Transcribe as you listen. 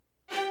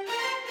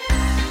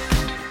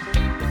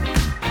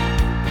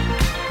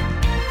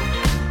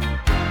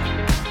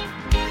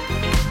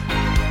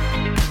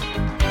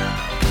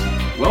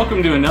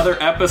welcome to another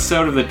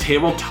episode of the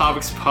Table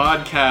Topics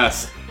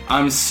Podcast.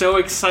 I'm so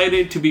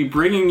excited to be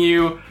bringing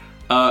you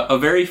a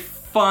very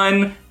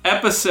fun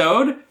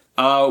episode.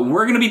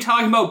 We're going to be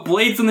talking about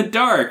Blades in the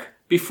Dark.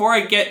 Before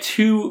I get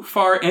too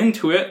far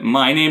into it,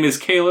 my name is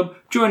Caleb.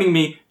 Joining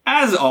me,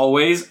 as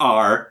always,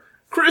 are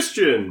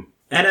Christian,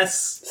 Enes,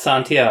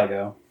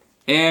 Santiago.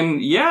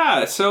 And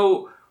yeah,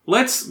 so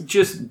let's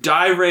just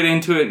dive right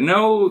into it.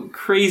 No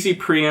crazy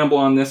preamble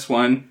on this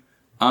one.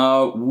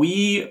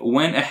 We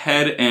went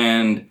ahead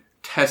and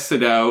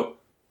tested out,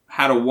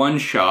 had a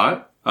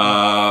one-shot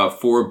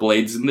for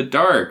Blades in the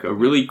Dark. A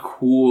really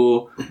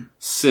cool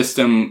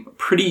system,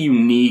 pretty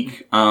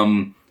unique.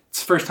 It's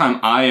the first time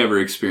I ever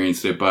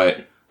experienced it,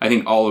 but I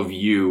think all of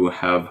you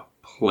have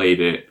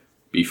played it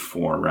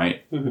before,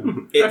 right?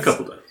 Mm-hmm. A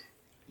couple times.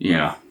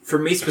 Yeah. For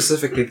me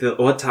specifically, the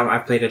one time I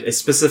played it is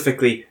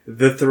specifically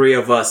the three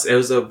of us. It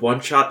was a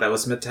one-shot that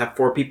was meant to have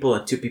 4 people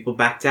and 2 people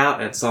backed out,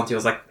 and Santi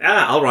was like,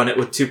 I'll run it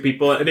with 2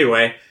 people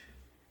anyway.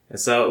 And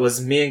so it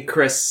was me and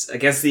Chris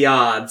against the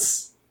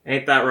odds.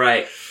 Ain't that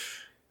right?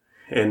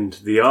 And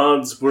the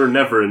odds were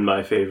never in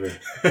my favor.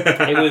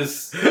 It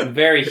was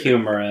very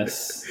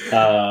humorous.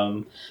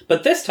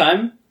 But this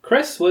time,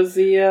 Chris was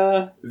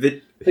the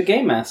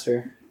game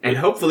master. And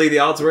hopefully the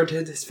odds weren't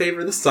in his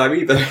favor this time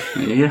either.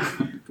 Yeah.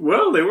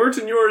 Well, they weren't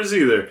in yours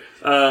either.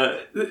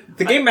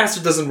 The game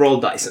master doesn't roll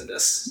dice in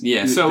this.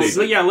 Yeah, so let's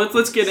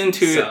get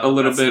into it a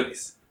little bit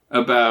nice.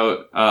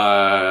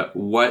 About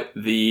what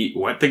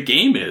the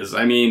game is.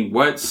 I mean,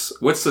 what's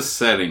the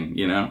setting,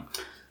 you know?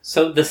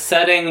 So the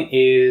setting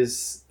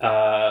is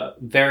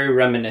very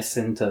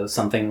reminiscent of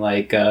something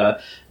like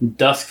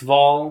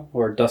Duskwall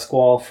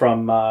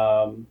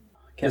from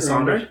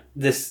Dishonored?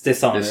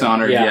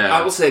 Dishonored, yeah.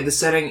 I will say the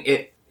setting,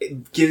 it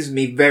gives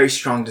me very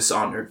strong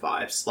Dishonored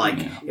vibes. Like,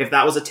 if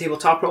that was a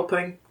tabletop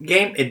role-playing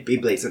game, it'd be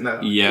Blades in the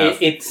Dark. Yeah.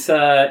 It's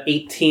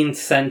 18th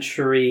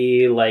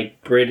century,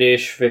 like,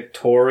 British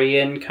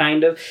Victorian,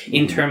 kind of,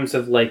 in terms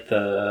of, like,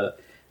 the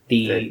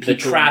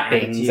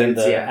trappings and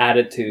the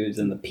attitudes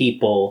and the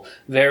people.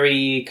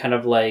 Very kind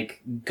of,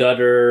 like,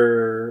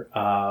 gutter,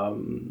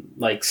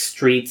 like,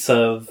 streets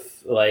of,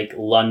 like,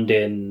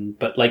 London,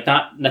 but, like,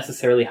 not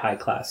necessarily high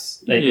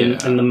class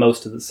in the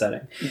most of the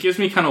setting. It gives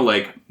me kind of,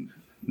 like,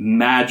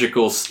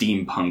 magical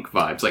steampunk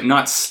vibes. Like,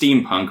 not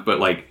steampunk, but,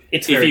 like,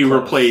 it's if you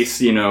close. replace,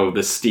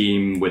 the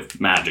steam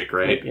with magic,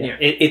 right? Yeah.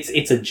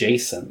 It's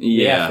adjacent.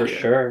 Yeah. For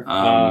sure.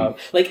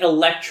 Like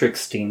electric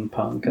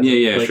steampunk.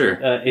 Yeah, sure.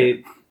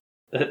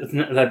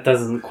 That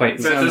doesn't quite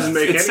That doesn't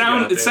make it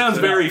sounds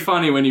very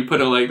funny when you put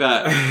it like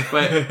that.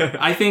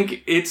 But I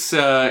think it's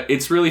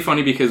really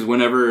funny because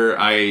whenever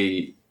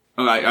I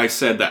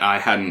said that I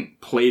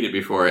hadn't played it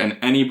before, and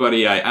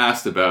anybody I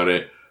asked about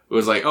it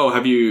was like, "Oh,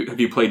 have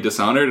you played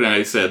Dishonored?" And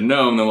I said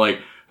no, and they're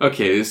like,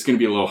 "Okay, this is going to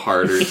be a little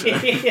harder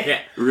to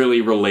really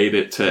relate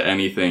it to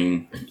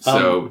anything."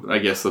 So I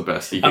guess the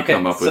best you could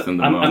come up with in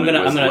the moment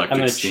was electric I'm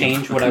gonna steampunk.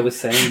 change what I was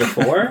saying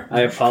before.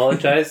 I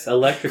apologize.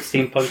 Electric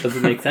steampunk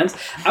doesn't make sense.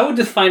 I would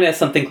define it as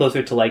something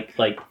closer to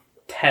like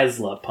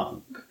Tesla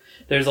punk.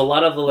 There's a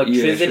lot of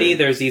electricity. Yeah, sure.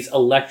 There's these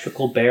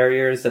electrical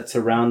barriers that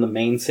surround the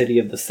main city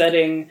of the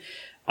setting,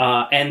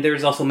 and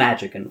there's also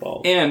magic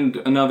involved. And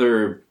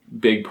another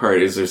big part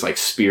is there's like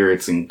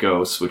spirits and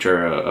ghosts, which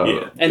are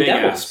a and big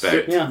devils.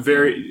 aspect. Yeah.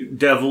 Very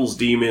devils,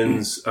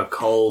 demons,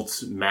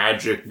 occult,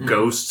 magic,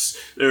 ghosts.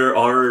 There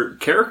are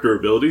character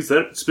abilities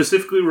that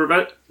specifically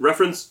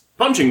reference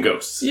punching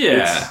ghosts.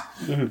 Yeah.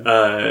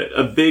 It's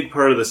a big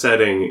part of the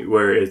setting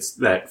where it's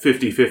that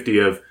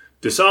 50-50 of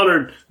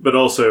Dishonored, but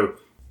also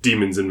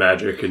demons and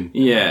magic and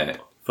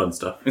fun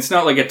stuff. It's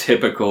not like a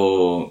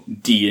typical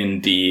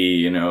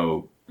D&D,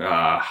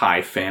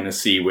 high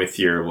fantasy with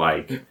your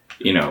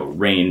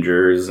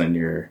rangers and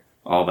your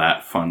all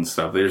that fun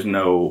stuff. There's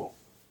no,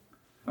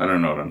 I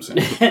don't know what I'm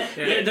saying.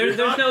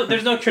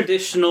 There's no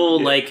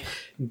traditional like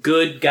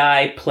good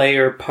guy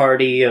player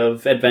party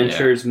of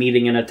adventurers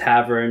meeting in a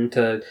tavern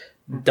to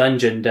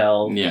dungeon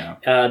delve. Yeah.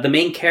 The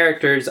main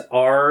characters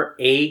are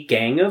a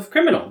gang of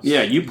criminals.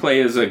 Yeah, you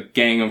play as a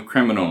gang of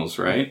criminals,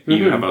 right? Mm-hmm.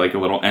 You have a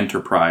little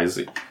enterprise.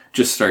 It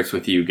just starts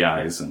with you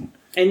guys and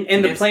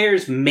the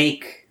players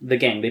make the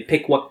gang. They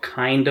pick what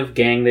kind of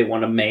gang they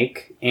want to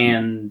make,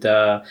 and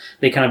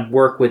they kind of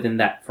work within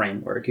that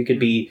framework. You could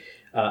be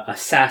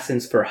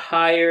assassins for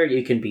hire,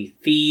 you can be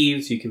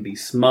thieves, you can be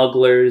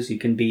smugglers, you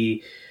can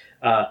be...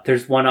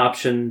 there's one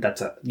option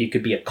you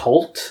could be a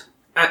cult.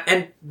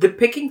 And the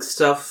picking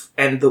stuff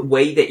and the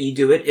way that you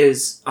do it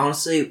is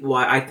honestly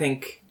why I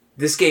think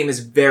this game is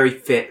very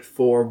fit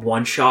for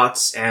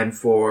one-shots and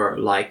for,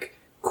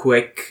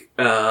 quick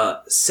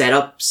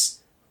setups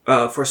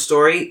for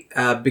story,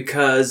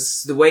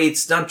 because the way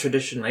it's done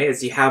traditionally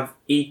is you have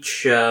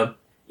each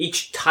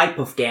type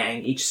of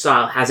gang, each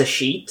style has a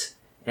sheet,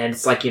 and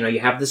it's you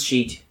have this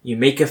sheet, you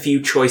make a few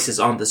choices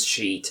on this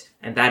sheet,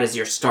 and that is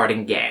your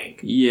starting gang.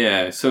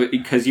 Yeah, so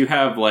because you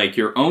have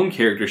your own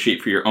character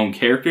sheet for your own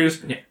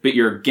characters, but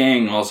your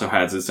gang also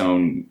has its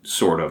own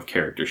sort of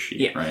character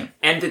sheet, right?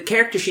 And the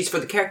character sheets for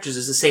the characters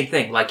is the same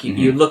thing.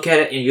 You look at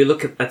it and you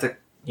look at the,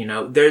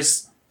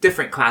 there's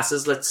different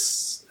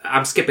classes.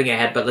 I'm skipping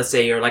ahead, but let's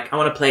say you're like, I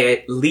want to play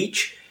a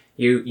leech.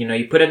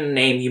 You put in a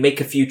name, you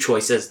make a few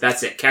choices.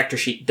 That's it. Character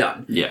sheet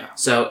done. Yeah.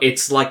 So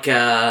it's like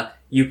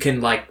you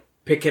can like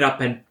pick it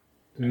up and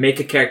make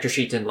a character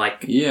sheet in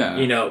like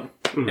a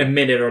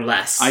minute or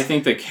less. I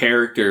think the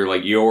character,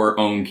 like your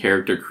own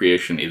character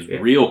creation, is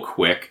real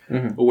quick.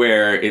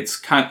 Where it's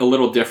kind of a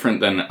little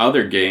different than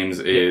other games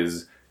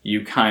is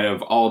you kind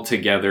of all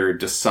together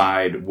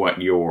decide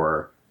what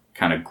your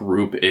kind of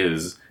group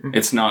is.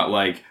 It's not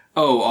like,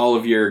 oh, all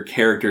of your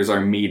characters are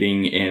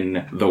meeting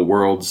in the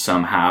world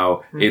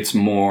somehow. It's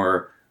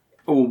more,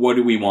 oh, what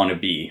do we want to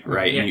be,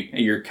 right? Yeah. And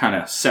you're kind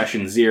of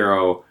session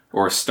 0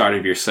 or start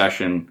of your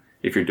session,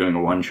 if you're doing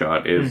a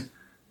one-shot, is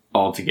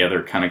all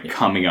together kind of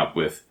coming up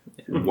with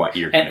what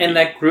you're going to And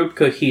that group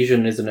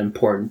cohesion is an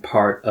important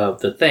part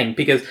of the thing,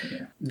 because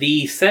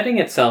the setting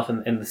itself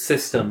and the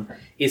system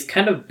is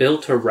kind of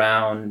built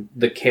around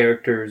the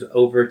characters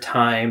over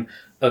time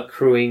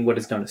accruing what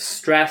is known as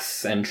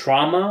stress and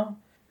trauma,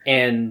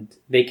 and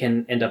they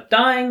can end up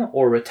dying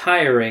or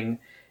retiring,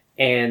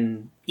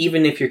 and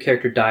even if your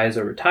character dies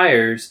or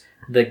retires,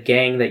 the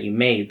gang that you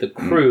made, the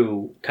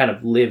crew, kind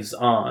of lives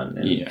on.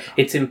 And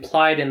it's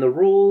implied in the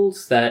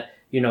rules that,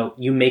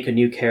 you make a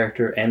new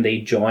character and they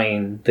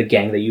join the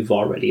gang that you've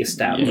already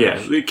established. Yeah,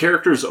 the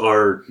characters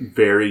are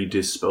very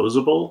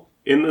disposable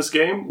in this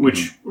game,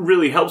 which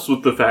really helps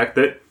with the fact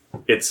that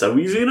it's so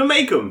easy to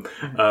make them.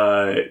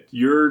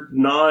 You're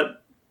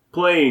not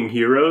playing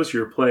heroes,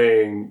 you're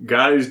playing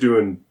guys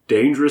doing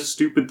dangerous,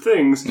 stupid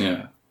things.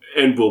 Yeah.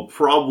 And will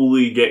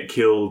probably get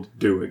killed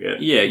doing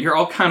it. Yeah, you're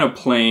all kind of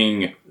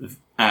playing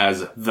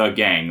as the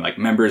gang, like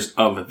members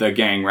of the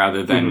gang,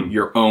 rather than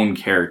your own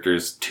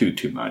characters too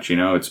much.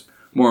 It's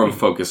more of a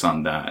focus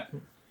on that.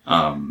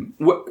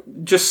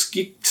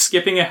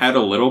 Skipping ahead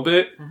a little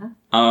bit,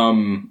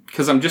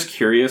 because I'm just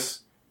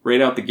curious, right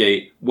out the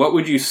gate, what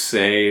would you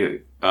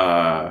say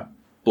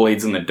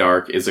Blades in the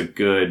Dark is a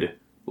good,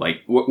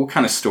 like, what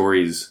kind of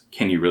stories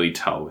can you really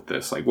tell with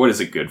this? Like, what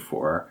is it good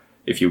for?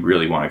 If you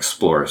really want to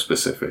explore a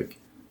specific,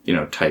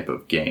 type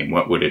of game,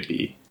 what would it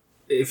be?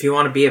 If you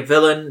want to be a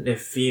villain,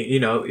 if you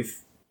want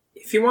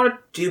to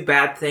do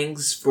bad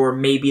things for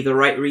maybe the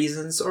right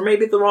reasons or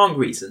maybe the wrong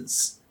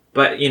reasons,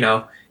 but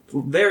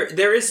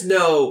there is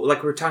no,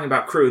 like we're talking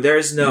about crew, there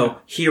is no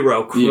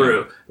hero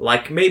crew. Yeah.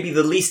 Like maybe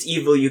the least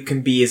evil you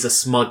can be is a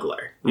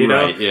smuggler. You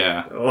know?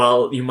 Yeah.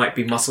 Well, you might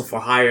be muscle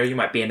for hire, you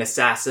might be an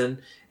assassin.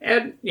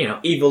 And,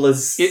 evil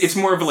is... It's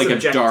more of like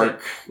subjective. A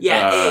dark...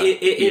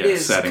 it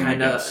is setting,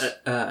 kind of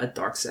a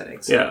dark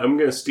setting. So. Yeah, I'm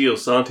going to steal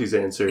Santi's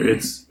answer.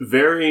 It's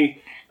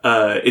very...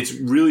 it's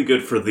really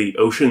good for the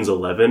Ocean's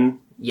 11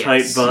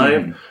 type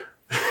vibe.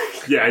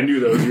 Yeah, I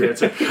knew that was your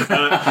answer.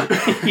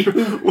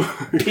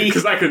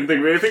 Because I couldn't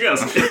think of anything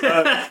else.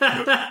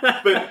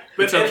 But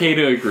it's okay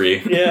to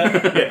agree.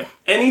 Yeah.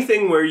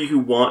 Anything where you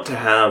want to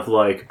have,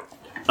 like,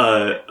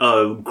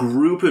 a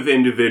group of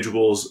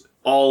individuals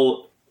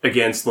all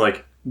against,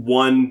 like,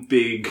 one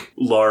big,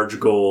 large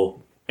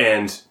goal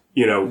and,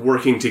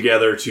 working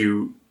together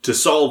to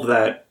solve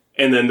that,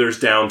 and then there's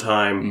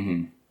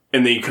downtime,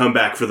 and then you come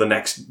back for the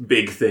next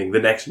big thing,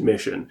 the next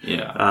mission.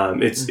 Yeah.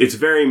 It's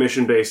very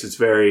mission-based, it's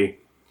very,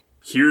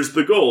 here's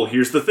the goal,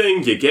 here's the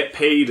thing, you get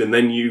paid, and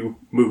then you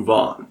move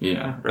on.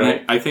 Yeah.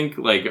 Right? I think,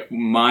 like,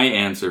 my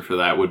answer for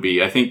that would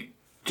be, I think,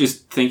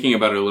 just thinking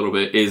about it a little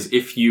bit, is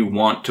if you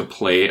want to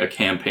play a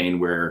campaign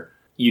where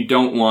you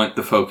don't want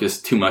the focus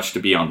too much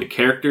to be on the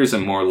characters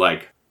and more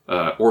like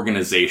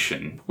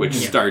organization, which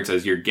starts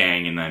as your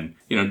gang, and then,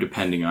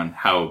 depending on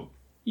how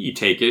you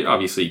take it,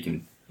 obviously you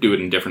can do it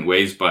in different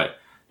ways, but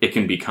it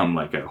can become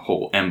like a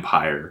whole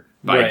empire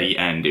by the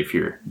end if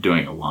you're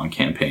doing a long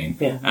campaign.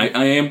 Yeah. I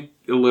am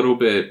a little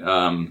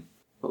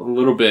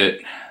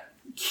bit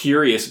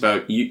curious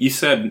about, you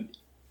said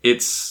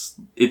it's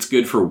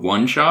good for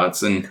one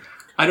shots, and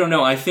I don't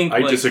know, I think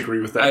I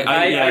disagree with that.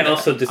 I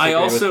also disagree I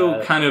also with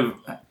that. kind of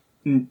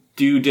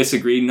do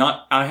disagree.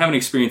 I haven't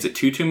experienced it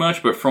too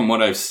much, but from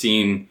what I've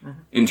seen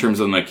in terms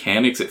of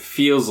mechanics, it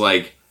feels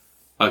like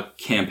a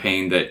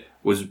campaign that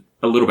was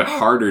a little bit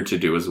harder to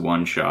do as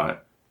one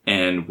shot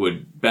and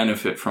would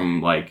benefit from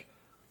like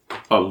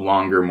a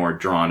longer, more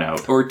drawn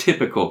out or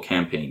typical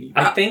campaign.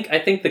 I think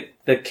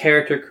the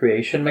character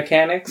creation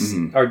mechanics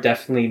are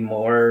definitely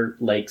more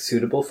like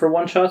suitable for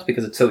one shots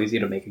because it's so easy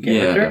to make a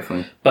character. Yeah,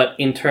 definitely. But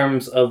in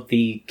terms of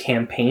the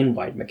campaign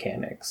wide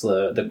mechanics,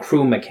 the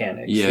crew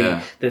mechanics,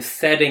 the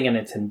setting and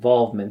its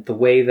involvement, the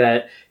way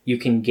that you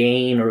can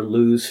gain or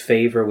lose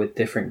favor with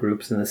different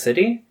groups in the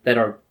city that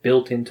are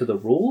built into the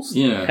rules,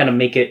 kind of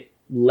make it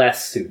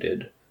less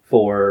suited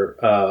for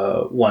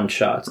one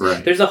shots.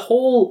 Right. There's a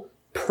whole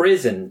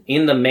prison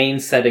in the main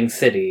setting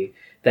city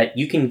that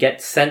you can get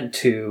sent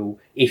to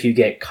if you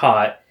get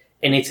caught,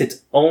 and it's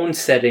its own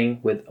setting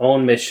with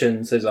own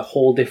missions. There's a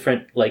whole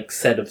different like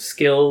set of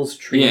skills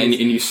trees. Yeah, and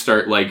you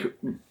start like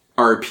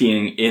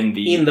RPing in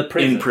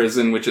the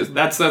prison, which is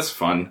that's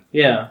fun.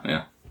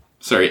 Yeah.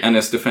 Sorry,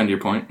 Ennis, defend your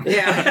point.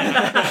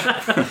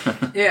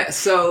 Yeah.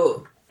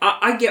 So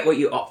I get what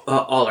you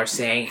all are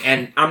saying,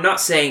 and I'm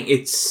not saying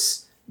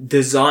it's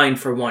designed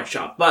for one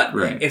shot. But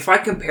Right. if I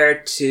compare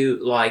it to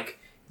like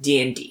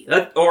D&D,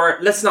 or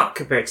let's not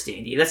compare it to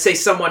D&D. Let's say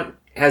someone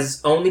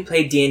has only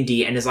played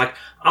D&D and is like,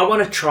 I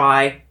want to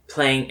try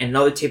playing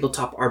another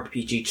tabletop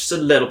RPG just a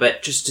little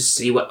bit, just to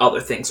see what other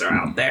things are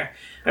out there.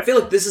 I feel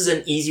like this is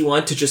an easy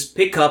one to just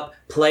pick up,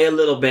 play a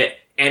little bit,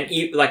 and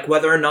like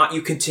whether or not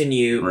you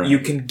continue, Right. you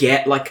can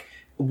get like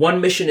one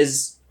mission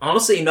is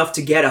honestly enough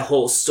to get a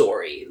whole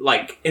story,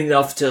 like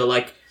enough to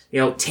like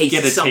taste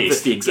Get a something,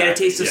 taste, get a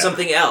exactly, taste of yeah.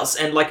 something else,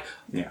 and like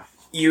Yeah.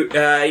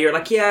 you're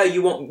like, yeah,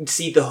 you won't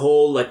see the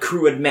whole like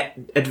crew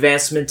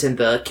advancement and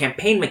the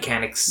campaign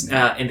mechanics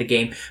in the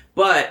game,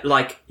 but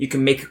like you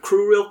can make a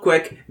crew real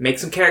quick, make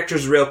some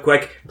characters real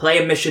quick,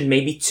 play a mission,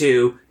 maybe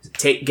two,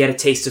 get a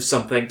taste of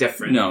something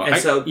different. No, and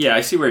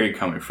I see where you're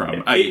coming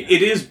from.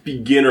 It is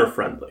beginner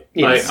friendly.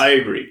 Yes. I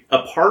agree.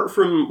 Apart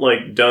from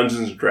like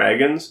Dungeons and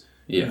Dragons,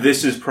 Yeah.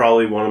 this is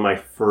probably one of my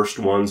first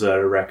ones that I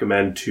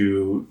recommend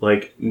to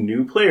like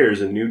new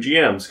players and new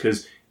GMs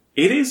because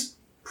it is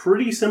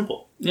pretty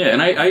simple. Yeah,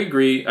 and I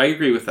agree. I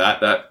agree with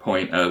that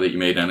point that you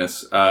made,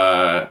 Dennis.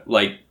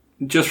 Like,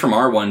 just from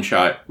our one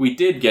shot, we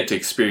did get to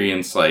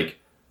experience like,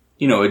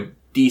 a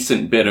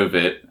decent bit of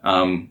it.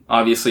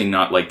 Obviously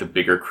not like the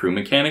bigger crew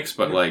mechanics,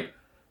 but like,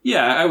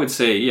 yeah, I would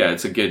say, yeah,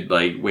 it's a good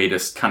like way to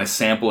kind of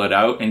sample it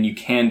out, and you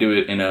can do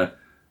it in a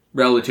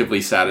relatively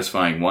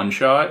satisfying one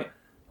shot.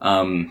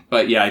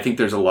 But yeah, I think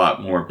there's a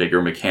lot more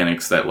bigger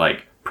mechanics that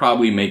like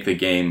probably make the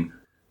game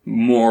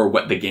more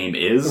what the game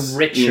is,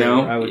 Richer,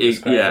 I would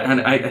describe yeah, it.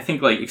 and I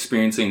think like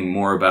experiencing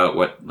more about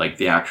what like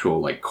the actual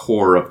like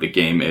core of the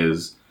game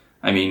is.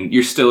 I mean,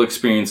 you're still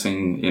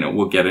experiencing,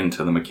 we'll get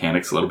into the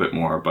mechanics a little bit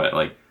more, but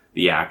like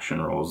the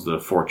action rolls, the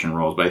fortune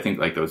rolls, but I think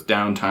like those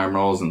downtime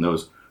rolls and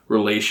those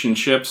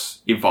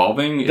relationships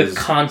evolving The is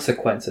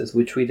consequences,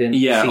 which we didn't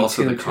yeah, see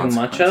also the too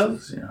much of,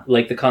 consequences, yeah.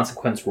 like the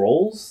consequence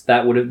rolls.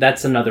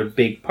 That's another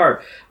big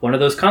part. One of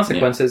those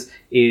consequences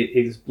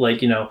is like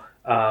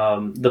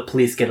the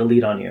police get a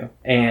lead on you,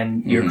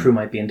 and your crew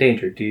might be in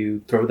danger. Do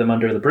you throw them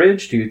under the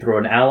bridge? Do you throw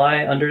an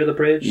ally under the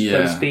bridge, so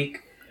to Yeah.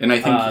 speak? And I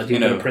think Do you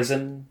go to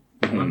prison?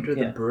 under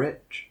the Yeah.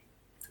 bridge.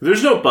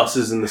 There's no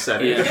buses in the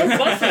setting. Yeah. No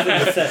buses in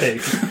the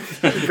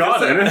setting.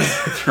 God, I know.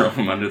 throw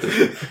them under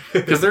the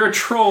because they're a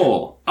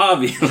troll,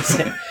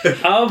 obviously.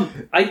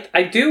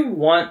 I do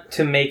want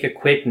to make a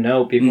quick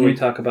note before we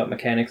talk about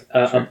mechanics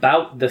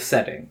about the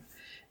setting.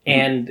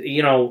 And,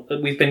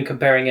 we've been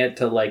comparing it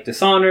to like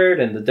Dishonored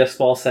and the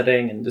Discball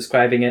setting and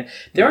describing it.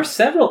 There are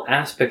several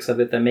aspects of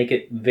it that make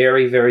it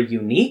very, very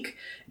unique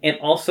and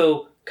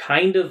also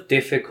kind of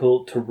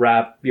difficult to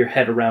wrap your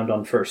head around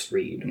on first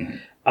read.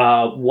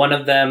 One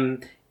of them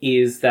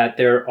is that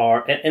there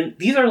are, and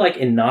these are like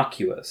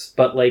innocuous,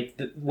 but like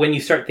when you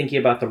start thinking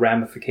about the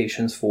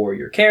ramifications for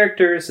your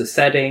characters, the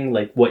setting,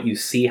 like what you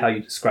see, how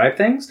you describe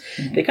things,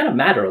 they kind of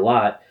matter a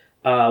lot.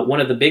 One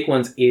of the big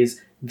ones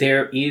is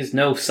there is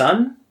no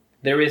sun,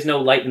 there is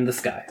no light in the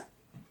sky.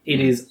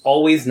 It is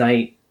always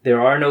night.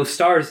 There are no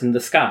stars in the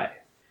sky.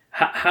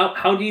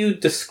 How do you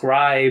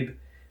describe,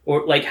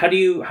 or like how do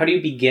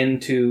you begin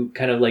to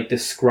kind of like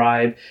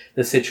describe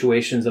the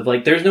situations of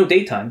like there's no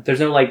daytime, there's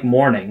no like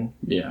morning.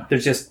 Yeah.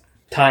 There's just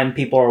time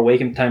people are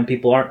awake and time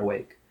people aren't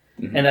awake.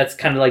 And that's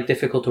kind of like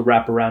difficult to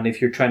wrap around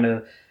if you're trying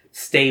to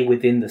stay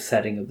within the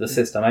setting of the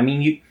system. I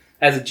mean, you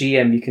as a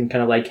GM, you can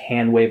kind of like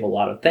hand wave a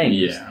lot of things.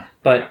 Yeah.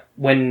 But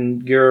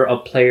when you're a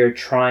player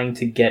trying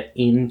to get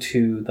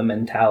into the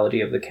mentality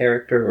of the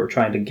character or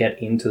trying to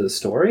get into the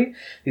story,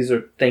 these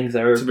are things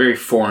that are... It's a very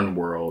foreign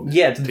world.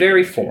 Yeah, it's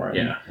very foreign.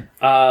 Yeah.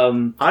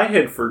 I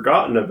had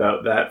forgotten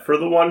about that for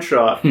the one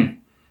shot.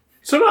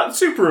 So not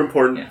super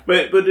important,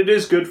 but it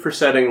is good for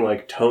setting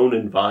like tone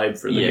and vibe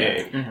for the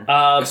game.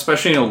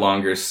 Especially in a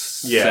longer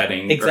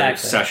setting exactly. or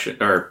session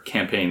or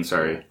campaign,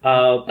 sorry.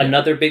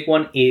 Another big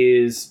one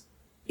is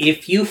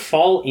if you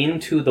fall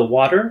into the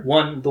water,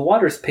 the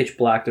water's pitch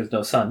black, there's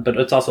no sun, but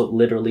it's also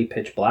literally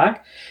pitch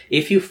black.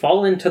 If you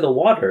fall into the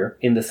water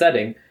in the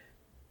setting,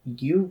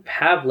 you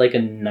have like a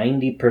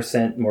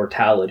 90%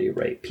 mortality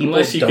rate.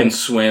 Unless you can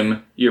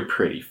swim, you're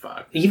pretty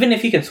fucked. Even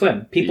if you can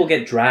swim, people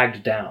get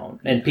dragged down,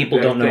 and people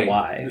don't know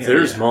why.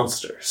 There's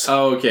monsters.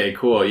 Oh, okay,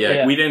 cool. Yeah,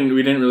 Yeah. we didn't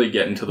really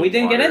get into the. We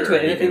didn't get water into or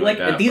it. anything And, like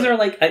that, these but- are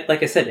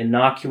like I said,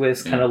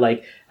 innocuous kind of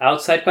like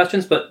outside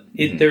questions, but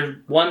they're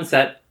ones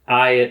that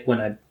when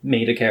I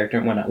made a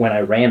character, when I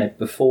ran it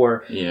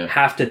before,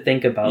 have to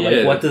think about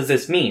like what does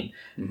this mean?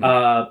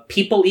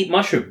 People eat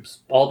mushrooms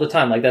all the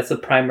time. Like that's the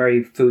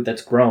primary food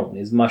that's grown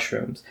is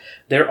mushrooms.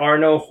 There are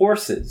no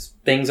horses.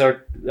 Things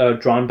are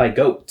drawn by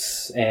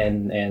goats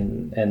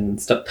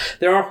and stuff.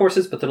 There are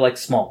horses, but they're like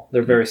small.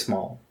 They're very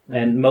small,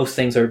 and most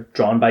things are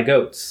drawn by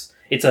goats.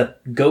 It's a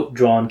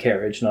goat-drawn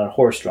carriage, not a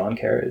horse-drawn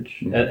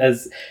carriage.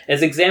 As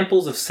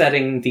examples of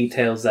setting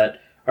details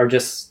that are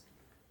just,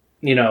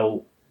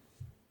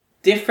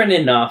 different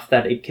enough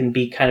that it can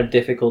be kind of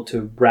difficult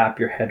to wrap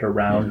your head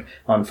around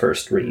on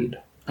first read.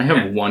 I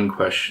have one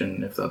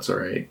question, if that's all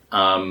right.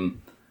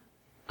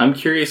 I'm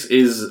curious: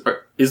 is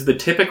the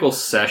typical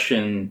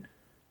session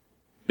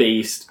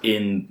based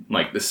in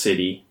like the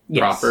city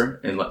proper,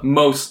 and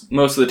most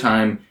of the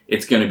time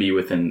it's going to be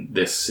within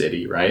this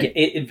city, right?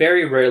 It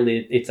very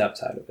rarely it's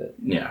outside of it.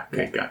 Yeah.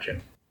 Okay,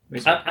 gotcha.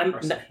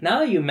 Now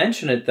that you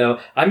mention it, though,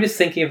 I'm just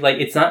thinking of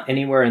it's not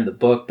anywhere in the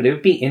book, but it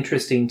would be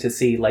interesting to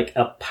see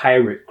a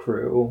pirate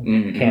crew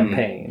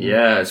campaign.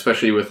 Yeah,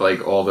 especially with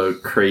all the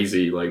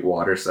crazy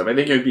water stuff. I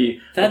think it would be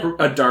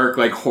a dark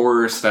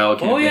horror style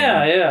campaign. Oh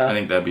yeah. I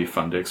think that'd be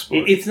fun to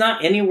explore. It's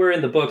not anywhere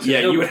in the book. So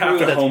you would have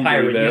to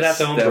homebrew this. You'd have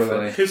to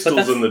homebrew it.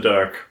 Pistols in the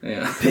dark.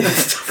 Yeah.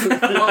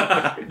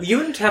 Well, you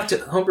wouldn't have to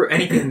homebrew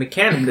anything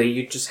mechanically.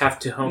 You just have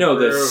to homebrew. No,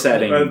 the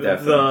setting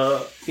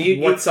definitely.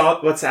 What's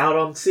out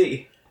on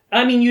sea.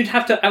 I mean, you'd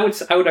have to. I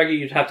would argue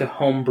you'd have to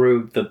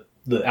homebrew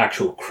the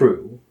actual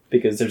crew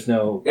because there's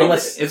no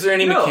unless. Is there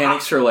any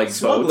mechanics for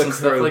boats and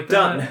stuff like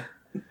that?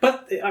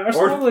 But our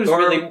smugglers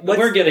really.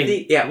 We're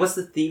getting what's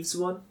the thieves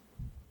one?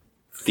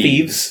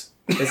 Thieves.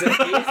 Is it thieves?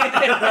 Okay.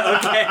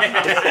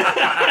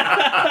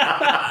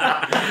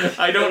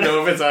 I don't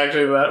know if it's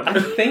actually that. I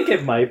think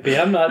it might be.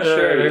 I'm not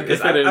sure. If it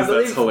is, I believe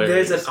that's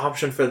hilarious. There's an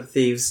option for the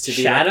thieves to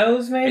be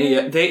shadows, maybe.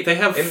 Yeah, they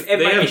have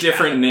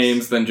different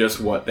names than just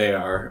what they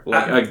are.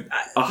 A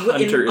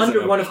hunter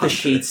under one of the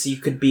sheets, you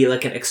could be an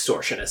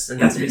extortionist,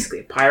 and that's basically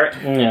a pirate.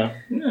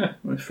 Yeah,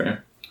 that's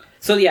fair.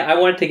 So I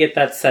wanted to get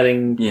that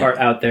setting part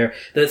out there.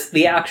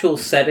 The actual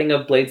setting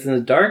of Blades in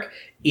the Dark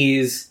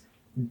is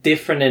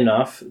different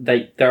enough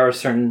that there are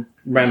certain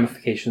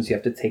ramifications you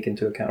have to take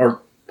into account,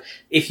 or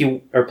if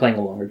you are playing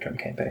a longer term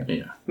campaign.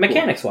 Yeah.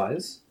 Mechanics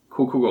wise.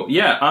 Cool.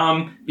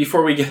 Yeah,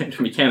 before we get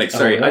into mechanics,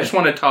 I just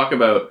want to talk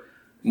about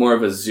more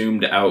of a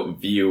zoomed out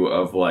view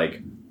of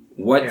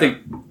what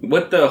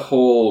the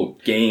whole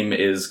game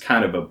is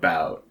kind of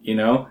about,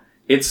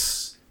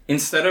 It's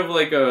instead of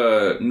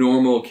a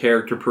normal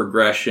character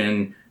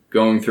progression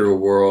going through a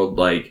world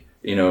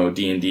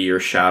D&D or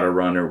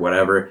Shadowrun or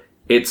whatever,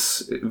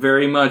 it's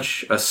very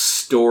much a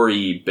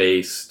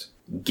story-based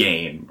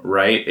game,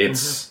 right?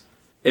 It's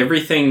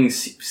everything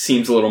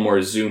seems a little more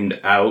zoomed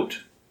out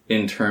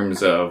in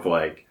terms of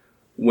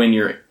when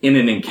you're in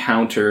an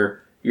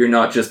encounter, you're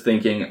not just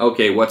thinking,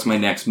 okay, what's my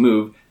next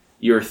move?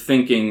 You're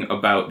thinking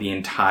about the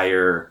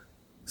entire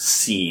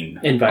scene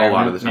a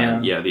lot of the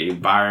time. Yeah, the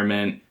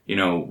environment,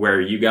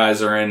 where you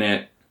guys are in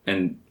it,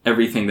 and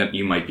everything that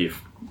you might be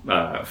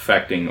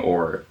affecting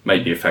or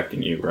might be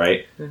affecting you,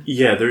 right?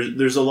 Yeah,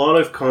 there's a lot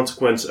of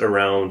consequence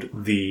around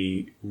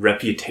the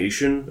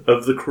reputation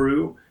of the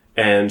crew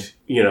and,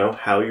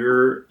 how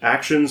your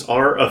actions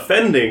are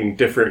offending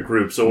different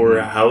groups or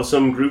how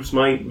some groups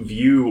might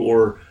view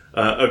or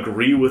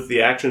agree with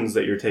the actions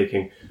that you're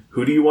taking.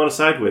 Who do you want to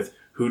side with?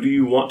 Who do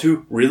you want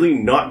to really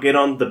not get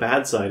on the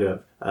bad side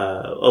of?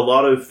 A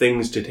lot of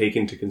things to take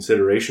into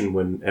consideration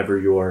whenever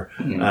you're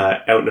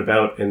out and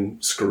about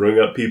and screwing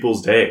up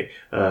people's day.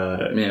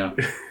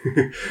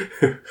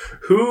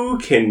 Who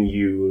can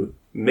you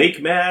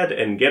make mad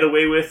and get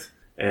away with,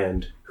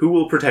 and who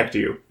will protect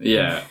you?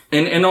 Yeah.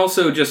 And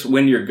also just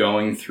when you're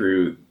going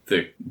through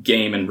the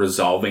game and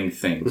resolving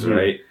things,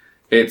 right?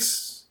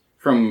 It's,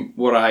 from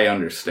what I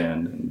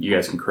understand, and you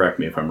guys can correct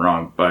me if I'm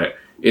wrong, but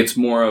it's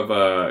more of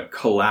a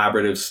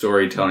collaborative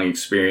storytelling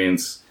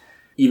experience,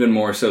 even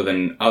more so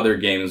than other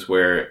games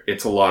where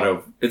it's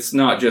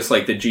not just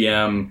the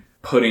GM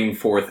putting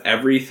forth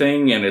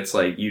everything and it's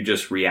you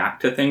just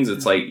react to things.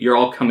 It's you're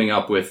all coming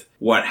up with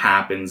what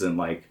happens and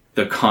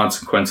the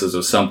consequences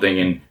of something,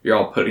 and you're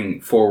all putting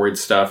forward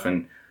stuff,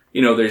 and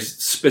there's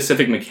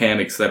specific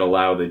mechanics that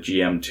allow the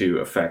GM to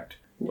affect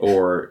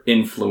or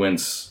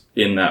influence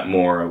in that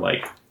more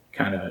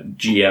kind of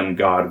GM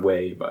God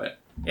way. But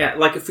yeah,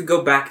 if we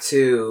go back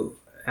to,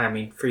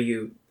 for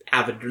you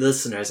avid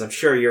listeners, I'm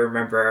sure you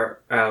remember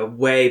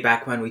way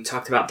back when we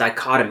talked about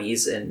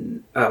dichotomies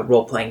in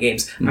role-playing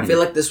games. I feel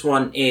like this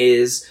one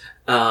is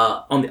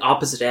on the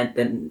opposite end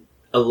than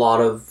a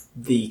lot of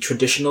the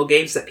traditional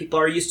games that people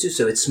are used to.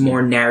 So it's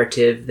more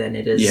narrative than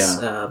it is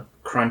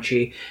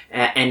crunchy,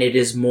 and it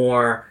is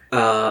more the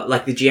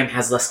GM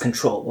has less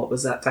control. What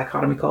was that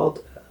dichotomy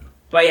called?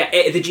 But yeah,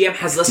 the GM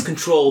has less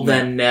control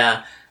than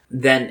a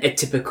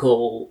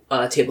typical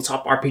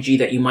tabletop RPG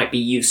that you might be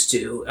used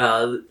to.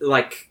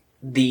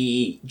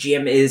 The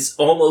GM is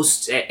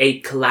almost a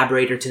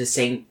collaborator to the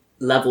same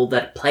level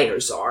that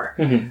players are.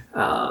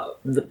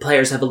 The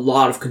players have a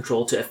lot of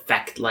control to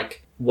affect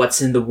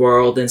what's in the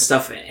world and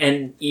stuff,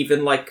 and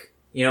even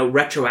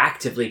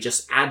retroactively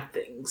just add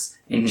things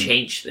and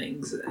change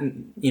things.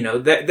 And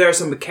there are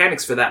some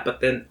mechanics for that,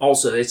 but then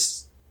also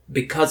it's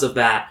because of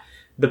that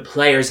the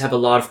players have a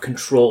lot of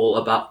control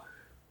about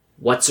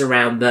what's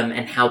around them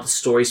and how the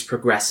story's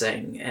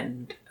progressing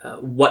and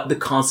what the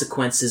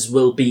consequences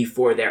will be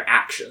for their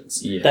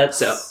actions. Yeah.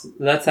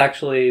 That's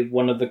actually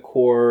one of the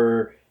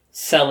core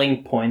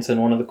selling points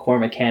and one of the core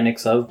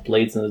mechanics of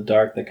Blades in the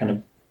Dark that kind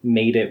of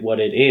made it what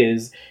it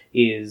is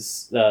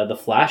the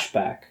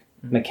flashback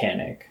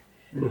mechanic,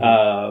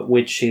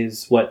 which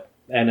is what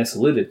Ennis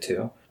alluded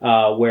to,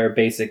 where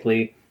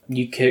basically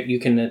you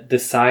can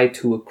decide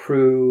to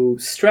accrue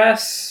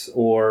stress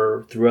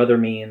or through other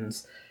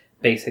means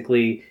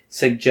basically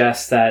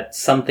suggests that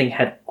something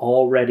had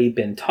already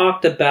been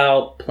talked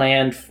about,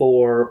 planned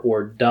for,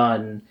 or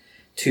done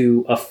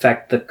to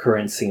affect the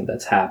current scene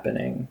that's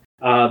happening.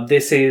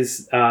 This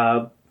is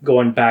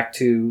going back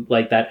to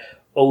like that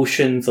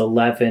Ocean's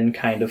 11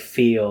 kind of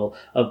feel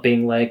of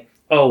being like,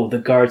 oh, the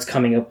guard's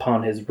coming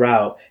upon his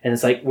route. And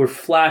it's like, we're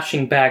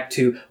flashing back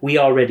to, we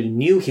already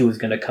knew he was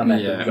going to come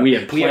at the route. We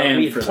had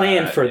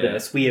planned for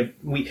this.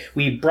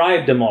 We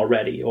bribed him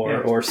already,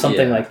 or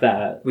something like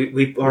that.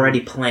 We've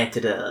already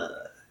planted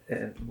a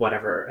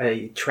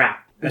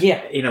trap.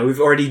 Yeah. We've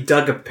already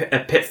dug a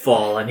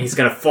pitfall, and he's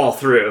going to fall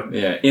through.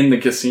 Yeah, in the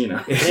casino.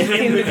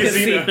 In the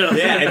casino.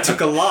 Yeah, it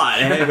took a lot,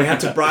 and we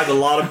had to bribe a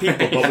lot of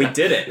people, but we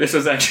did it. This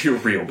was actually a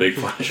real big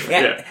flashback.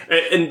 Yeah.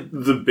 And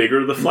the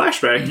bigger the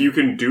flashback, you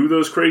can do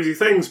those crazy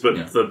things,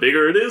 but the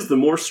bigger it is, the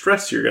more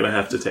stress you're going to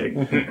have to take.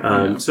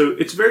 So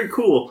it's very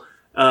cool.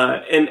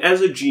 And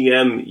as a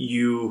GM,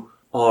 you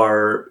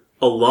are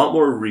a lot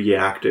more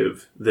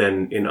reactive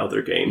than in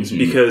other games,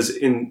 because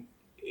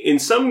in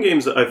some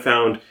games I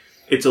found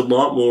it's a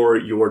lot more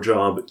your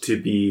job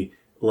to be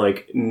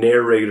like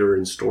narrator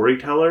and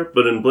storyteller,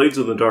 but in Blades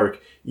in the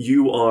Dark,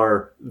 you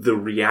are the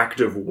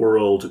reactive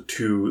world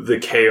to the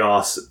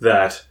chaos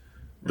that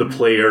the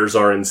players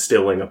are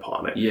instilling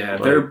upon it. Yeah,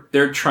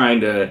 they're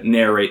trying to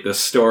narrate the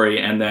story,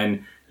 and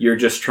then you're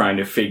just trying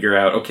to figure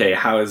out, okay,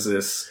 how is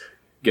this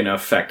going to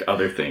affect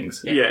other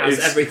things? How's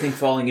everything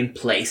falling in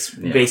place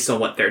based on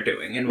what they're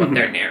doing and what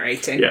they're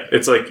narrating? Yeah,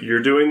 it's like,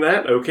 you're doing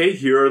that? Okay,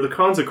 here are the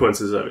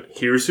consequences of it.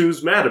 Here's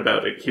who's mad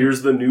about it.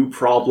 Here's the new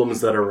problems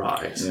that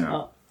arise.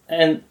 Yeah.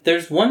 And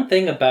there's one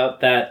thing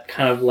about that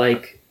kind of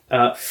like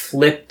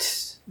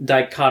flipped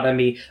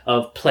dichotomy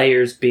of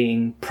players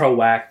being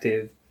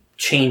proactive,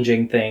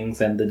 changing things,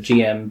 and the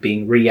GM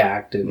being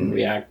reactive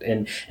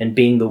and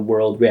being the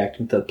world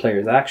reacting to the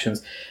player's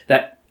actions,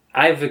 that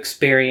I've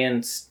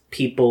experienced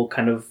people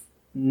kind of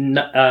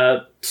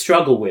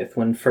struggle with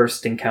when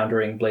first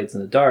encountering Blades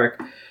in the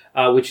Dark,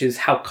 which is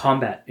how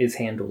combat is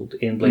handled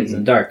in Blades in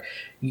the Dark.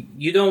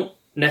 You don't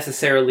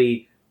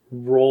necessarily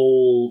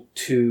roll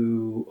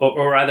to,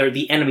 or rather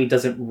the enemy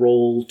doesn't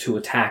roll to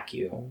attack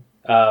you.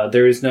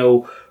 There is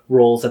no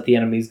rolls that the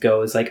enemies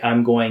go. It's like,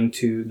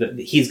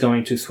 he's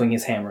going to swing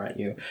his hammer at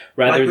you.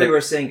 Rather, like we were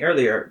saying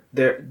earlier,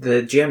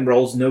 the GM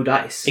rolls no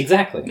dice.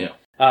 Exactly. Yeah.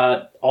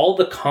 All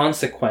the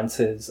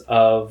consequences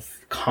of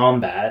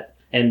combat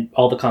and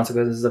all the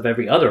consequences of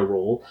every other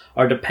roll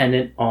are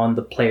dependent on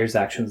the player's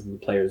actions and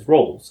the player's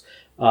rolls.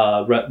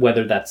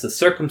 Whether that's the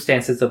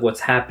circumstances of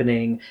what's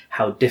happening,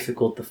 how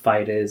difficult the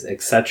fight is,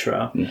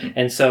 etc.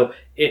 And so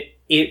it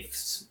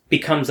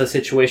becomes a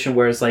situation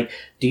where it's like,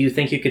 do you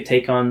think you could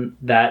take on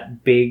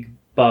that big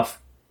buff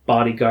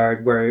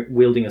bodyguard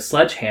wielding a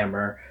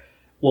sledgehammer?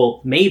 Well,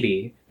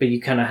 maybe, but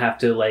you kind of have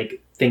to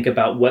like think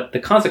about what the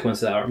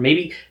consequences are.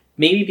 Maybe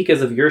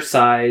because of your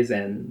size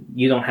and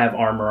you don't have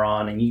armor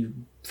on and you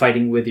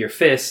fighting with your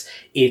fists,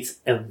 it's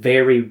a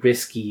very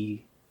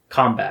risky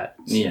combat.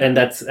 Yeah. And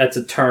that's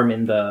a term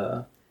in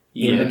the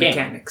game.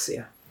 Mechanics,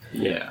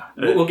 Yeah.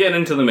 We'll get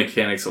into the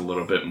mechanics a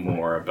little bit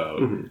more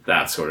about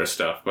that sort of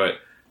stuff, but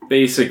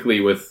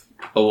basically with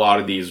a lot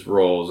of these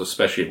roles,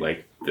 especially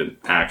like the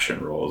action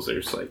roles,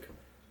 there's like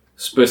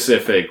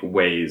specific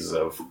ways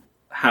of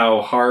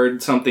how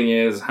hard something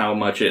is, how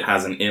much it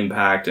has an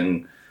impact,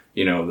 and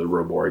the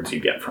rewards you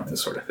get from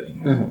this sort of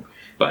thing.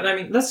 But I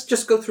mean, let's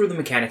just go through the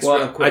mechanics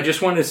real quick. I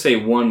just wanted to say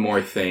one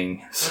more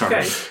thing. Sorry.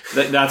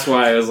 Okay. That's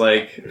why I was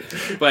like,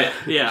 but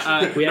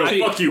yeah, we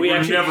actually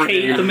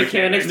hate the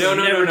mechanics. No.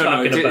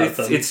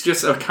 It's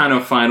just a kind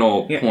of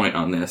final point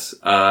on this.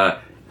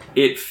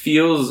 It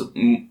feels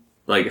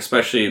like,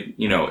 especially,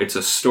 it's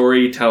a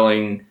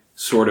storytelling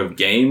sort of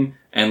game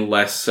and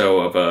less so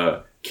of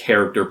a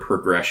character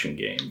progression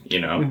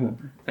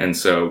game, And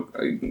so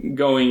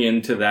going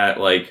into that,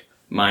 like,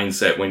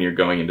 mindset when you're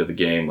going into the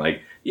game,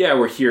 like, yeah,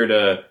 we're here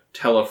to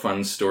tell a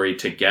fun story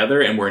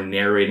together and we're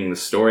narrating the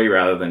story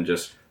rather than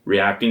just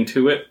reacting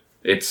to it.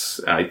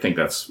 I think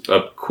that's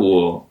a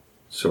cool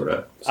sort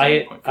of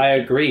I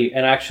agree,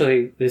 and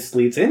actually this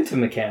leads into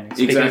mechanics.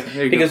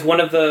 Exactly. Because one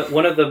of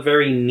the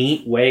very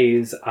neat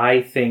ways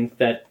I think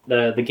that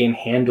the game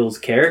handles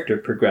character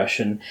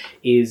progression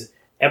is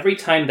every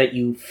time that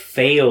you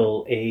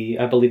fail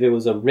I believe it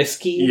was a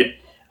risky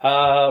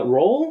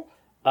roll,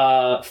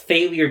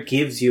 failure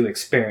gives you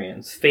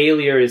experience.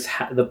 Failure is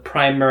the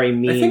primary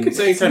means. I think it's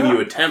anytime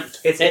you attempt.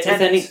 It's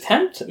any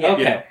attempt? Yeah.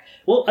 Okay. Yeah.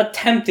 Well,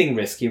 attempting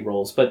risky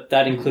rolls, but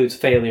that includes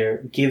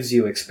failure, gives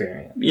you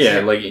experience. Yeah,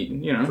 like,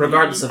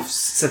 regardless of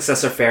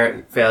success or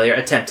failure,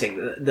 attempting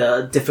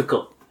the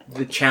difficult,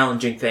 the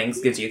challenging things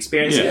gives you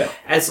experience. Yeah.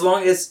 As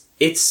long as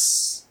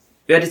it's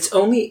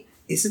only,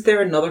 isn't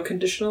there another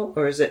conditional,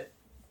 or is it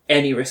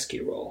any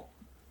risky roll?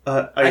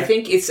 I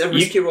think it's a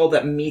risky roll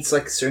that meets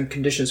like certain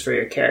conditions for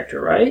your character,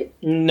 right?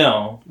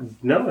 No,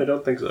 I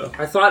don't think so.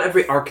 I thought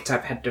every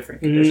archetype had different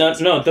conditions.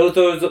 No,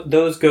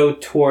 those go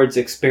towards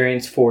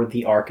experience for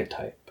the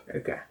archetype.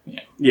 Okay.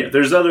 Yeah,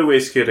 there's other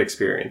ways to get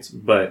experience,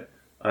 but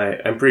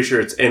I'm pretty sure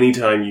it's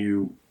anytime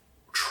you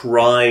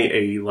try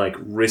a like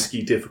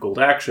risky, difficult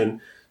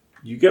action,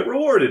 you get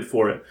rewarded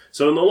for it.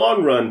 So in the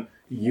long run,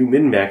 you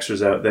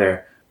min-maxers out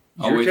there,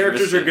 your Always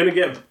characters risky. are going to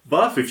get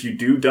buff if you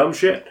do dumb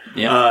shit.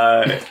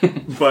 Yeah.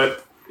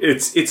 But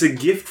it's a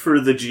gift for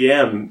the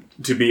GM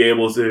to be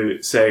able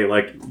to say,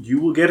 like, you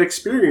will get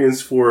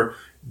experience for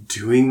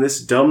doing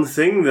this dumb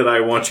thing that I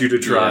want you to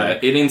try. Yeah,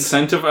 it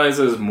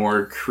incentivizes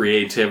more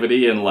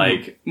creativity and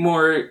like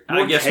more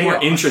I guess, chaos.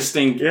 more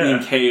interesting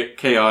Yeah. and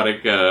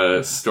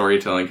chaotic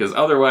storytelling. Because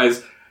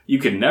otherwise, you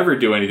could never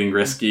do anything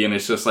risky, and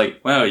it's just like,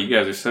 wow, you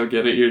guys are so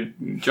good at your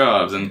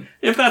jobs. And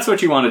if that's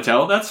what you want to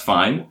tell, that's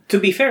fine. To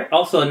be fair,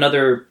 also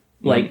another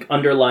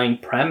underlying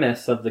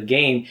premise of the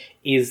game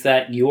is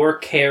that your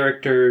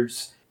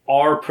characters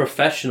are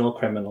professional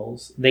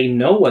criminals. They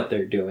know what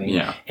they're doing.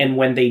 Yeah. And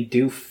when they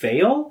do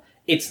fail,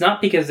 it's not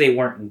because they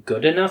weren't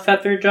good enough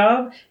at their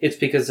job. It's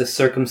because the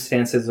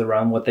circumstances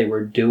around what they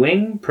were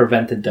doing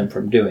prevented them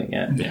from doing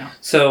it. Yeah.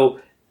 So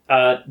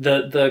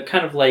the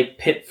kind of like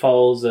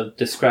pitfalls of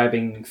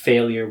describing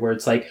failure where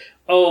it's like,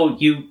 oh,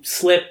 you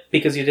slip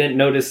because you didn't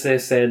notice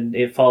this and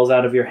it falls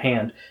out of your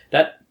hand.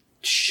 That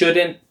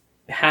shouldn't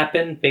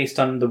happen based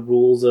on the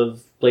rules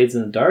of Blades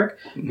in the Dark.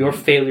 Your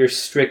failure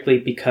strictly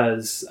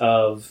because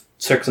of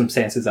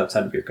circumstances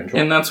outside of your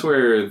control. And that's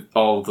where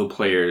all the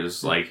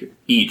players, like,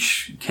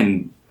 each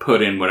can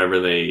put in whatever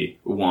they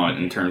want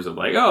in terms of,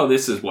 like, oh,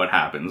 this is what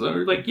happens.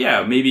 Or, like,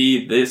 yeah,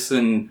 maybe this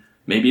and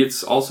maybe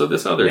it's also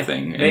this other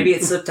thing. Maybe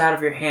it slipped out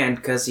of your hand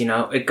because,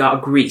 it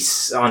got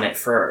grease on it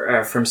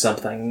from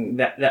something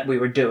that we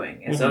were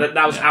doing. And so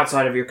that was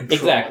outside of your control.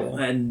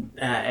 Exactly. And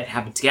it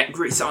happened to get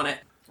grease on it.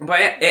 But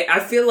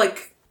I feel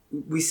like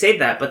we say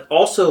that, but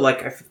also,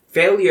 like, a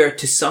failure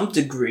to some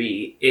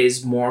degree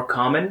is more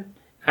common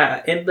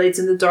in Blades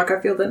in the Dark, I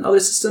feel, than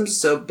other systems.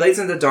 So Blades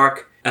in the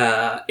Dark,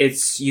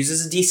 it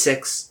uses a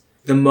d6.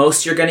 The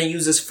most you're going to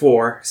use is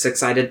 4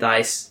 6-sided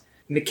dice.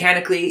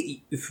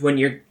 Mechanically, when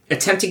you're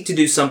attempting to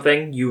do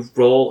something, you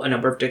roll a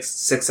number of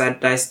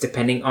 6-sided dice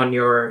depending on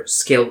your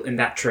skill in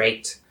that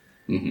trait.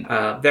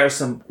 Mm-hmm. There are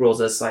some rolls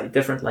that are slightly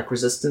different, like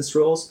resistance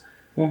rolls.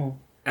 Mhm.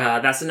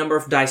 That's the number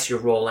of dice you're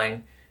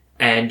rolling,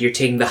 and you're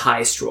taking the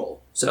highest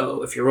roll.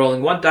 So if you're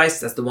rolling 1 dice,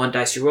 that's the 1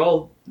 dice you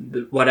roll.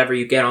 Whatever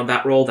you get on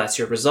that roll, that's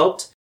your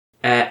result.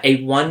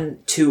 A 1,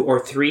 2, or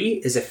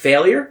 3 is a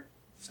failure.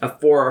 A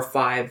 4 or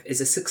 5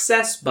 is a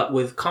success, but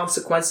with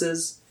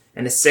consequences.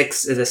 And a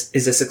 6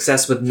 is a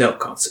success with no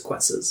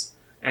consequences.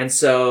 And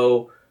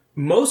so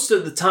most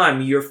of the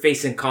time you're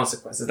facing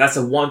consequences. That's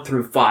a 1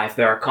 through 5.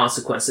 There are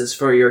consequences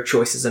for your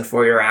choices and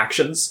for your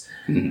actions.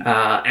 Mm-hmm.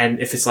 And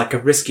if it's like a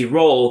risky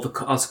roll, the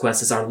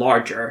consequences are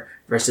larger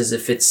versus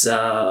if it's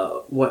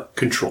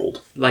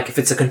Controlled. like if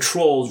it's a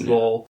controlled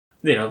roll,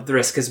 the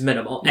risk is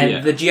minimal. And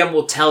Yeah. the GM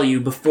will tell you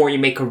before you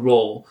make a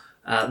roll.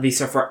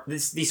 These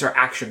are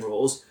action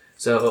rolls.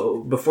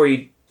 So before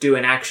you do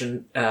an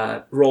action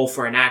roll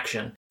for an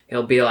action,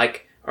 he'll be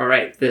like, all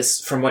right,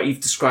 this, from what you've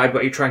described,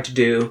 what you're trying to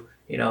do,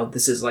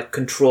 this is like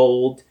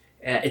controlled.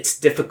 It's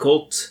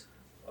difficult.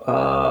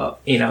 What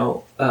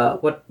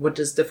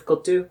does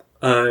difficult do?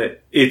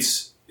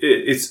 It's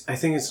I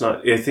think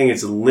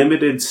it's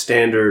limited,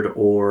 standard,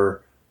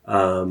 or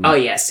Oh,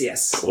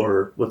 yes.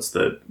 or what's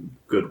the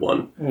good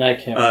one? I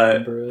can't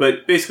remember it.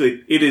 But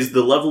basically, it is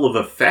the level of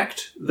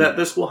effect that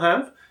this will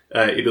have.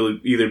 It'll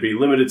either be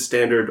limited,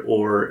 standard,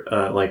 or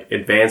like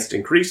advanced,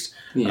 increased.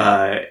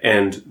 Yeah.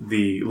 And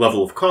the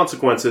level of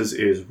consequences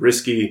is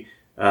risky,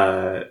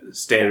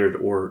 standard,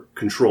 or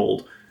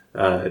controlled,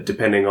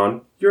 depending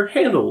on your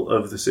handle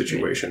of the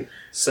situation.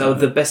 So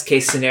the best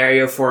case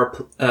scenario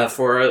for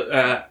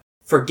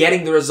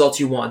getting the result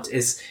you want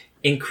is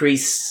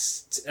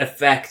increased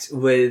effect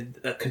with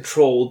a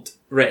controlled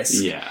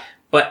risk. Yeah.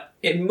 But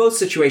in most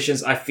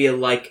situations, I feel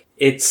like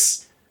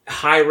it's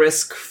high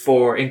risk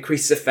for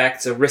increased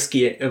effect, so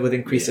risky with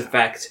increased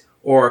effect,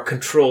 or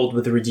controlled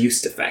with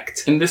reduced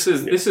effect. And this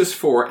is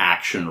for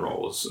action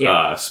rolls,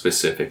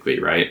 specifically,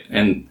 right?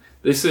 And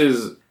this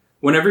is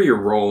whenever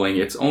you're rolling,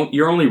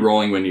 you're only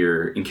rolling when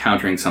you're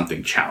encountering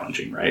something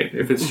challenging, right?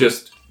 If it's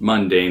just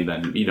mundane,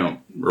 then you don't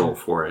roll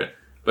for it.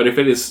 But if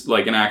it is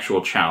like an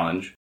actual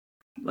challenge,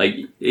 like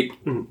it,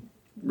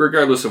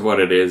 regardless of what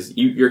it is,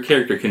 your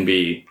character can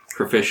be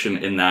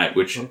proficient in that,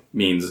 which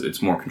means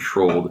it's more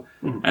controlled.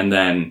 And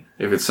then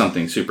if it's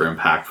something super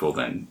impactful,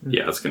 then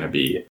it's going to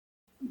be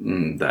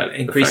that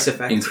Increased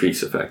effect.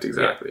 Increased effect,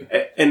 exactly.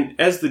 And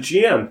as the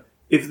GM,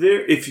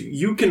 if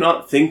you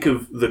cannot think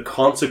of the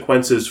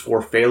consequences for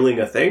failing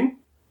a thing,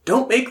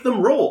 don't make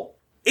them roll.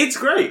 It's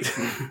great.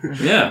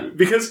 Yeah.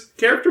 Because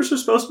characters are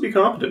supposed to be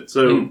competent,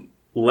 so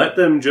let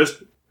them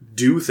just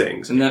do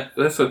things. And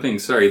that's the thing.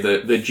 Sorry,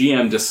 the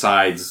GM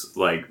decides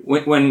like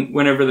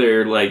whenever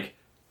they're like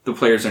the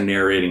players are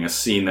narrating a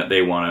scene that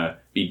they want to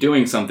be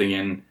doing something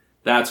in.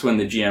 That's when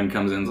the GM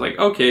comes in and is like,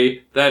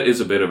 okay, that is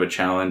a bit of a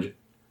challenge.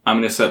 I'm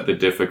going to set the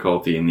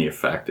difficulty and the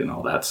effect and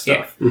all that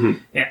stuff.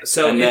 Yeah.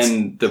 So and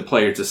then the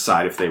players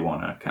decide if they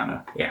want to kind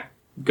of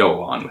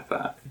go on with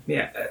that.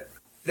 Yeah,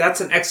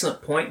 that's an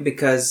excellent point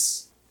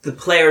because the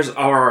players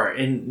are,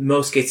 in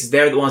most cases,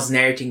 they're the ones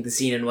narrating the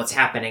scene and what's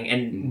happening.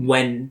 And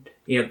when,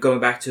 going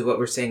back to what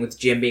we're saying with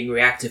the GM being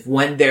reactive,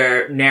 when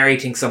they're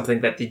narrating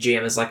something that the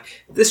GM is like,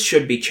 this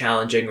should be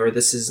challenging or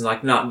this is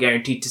like not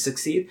guaranteed to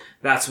succeed,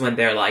 that's when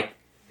they're like,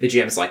 the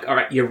GM is like, all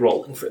right, you're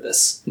rolling for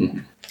this.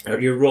 Or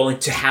you're rolling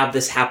to have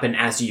this happen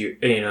as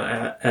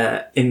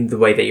in the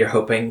way that you're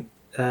hoping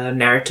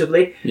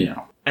narratively.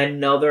 Yeah.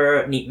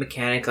 Another neat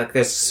mechanic, like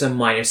there's some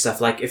minor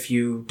stuff, like if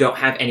you don't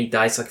have any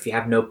dice, like if you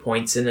have no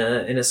points in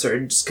a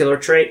certain skill or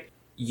trait,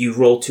 you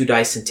roll 2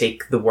 dice and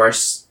take the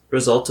worst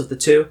result of the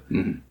 2.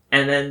 And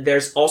then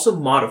there's also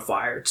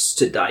modifiers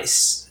to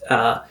dice.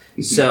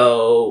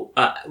 So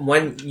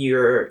when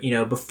you're,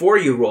 before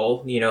you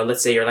roll,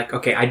 let's say you're like,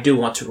 okay, I do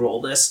want to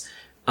roll this.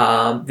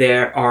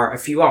 There are a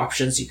few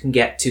options you can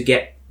get to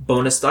get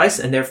bonus dice,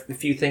 and there are a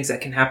few things that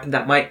can happen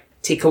that might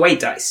take away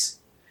dice.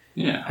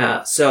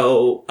 Yeah.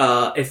 So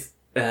if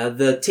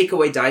the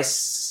takeaway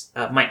dice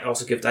might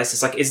also give dice,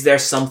 it's like, is there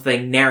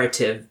something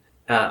narrative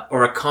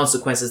or a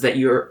consequences that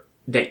you,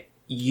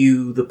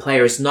 the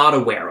player, is not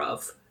aware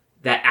of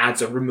that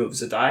adds or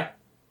removes a die?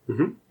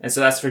 And so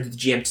that's for the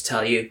GM to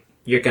tell you,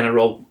 you're going to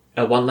roll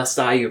 1 less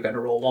die, you're going to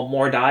roll 1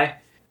 more die.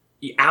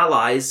 The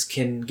allies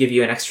can give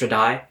you an extra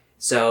die.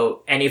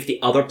 So any of the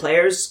other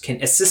players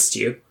can assist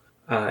you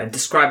and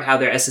describe how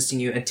they're assisting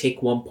you and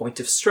take 1 point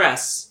of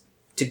stress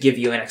to give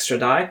you an extra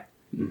die.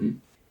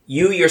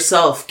 You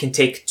yourself can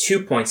take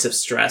 2 points of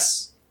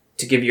stress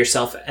to give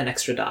yourself an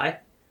extra die.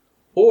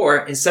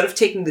 Or instead of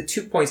taking the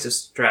 2 points of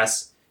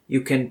stress,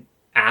 you can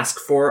ask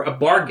for a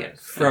bargain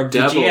from the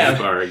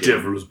GM.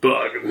 Devil's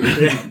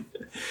bargain.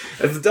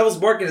 The devil's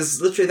bargain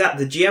is literally that.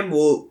 The GM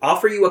will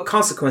offer you a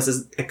consequence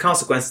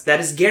that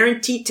is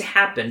guaranteed to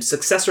happen,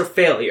 success or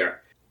failure.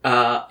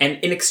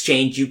 And in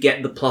exchange, you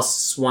get the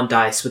 +1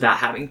 dice without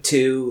having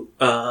to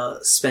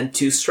spend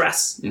 2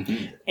 stress.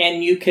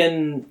 And you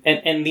can,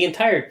 and the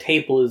entire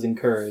table is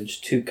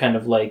encouraged to kind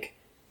of like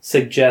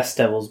suggest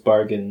devil's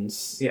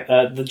bargains.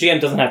 The GM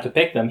doesn't have to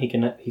pick them; he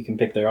can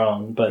pick their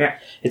own. But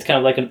it's kind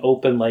of like an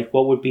open, like,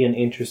 what would be an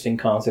interesting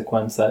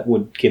consequence that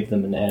would give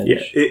them an edge?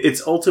 Yeah,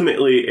 it's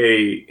ultimately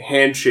a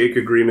handshake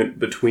agreement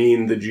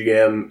between the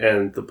GM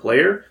and the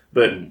player,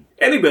 but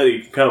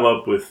anybody can come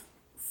up with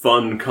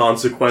fun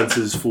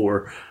consequences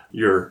for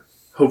your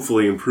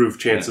hopefully improved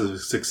chances of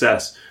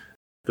success.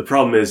 The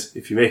problem is,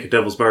 if you make a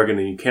devil's bargain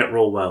and you can't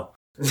roll well,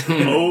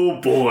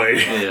 oh boy.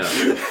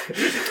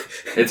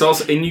 It's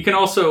also, and you can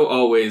also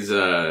always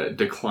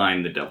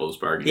decline the devil's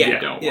bargain if you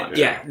don't want to.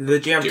 Yeah, the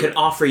GM can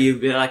offer you,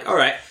 be like, all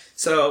right,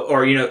 so,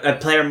 or, a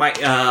player might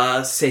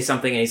say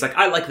something and he's like,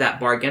 I like that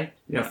bargain.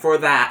 For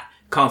that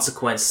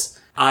consequence,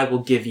 I will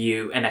give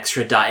you an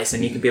extra dice.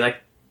 And you can be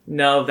like,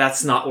 no,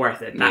 that's not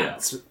worth it.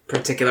 That's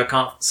particular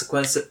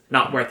consequence,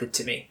 not worth it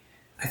to me.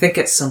 I think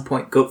at some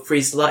point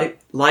Goatfree's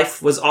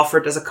life was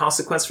offered as a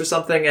consequence for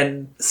something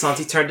and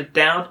Santi turned it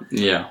down.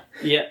 Yeah.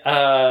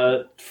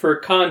 For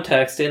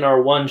context, in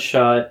our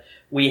one-shot,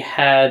 we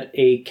had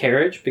a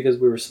carriage, because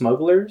we were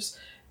smugglers,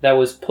 that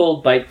was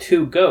pulled by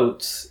 2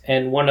 goats,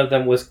 and one of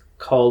them was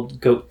called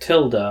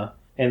Goatilda,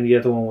 and the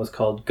other one was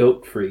called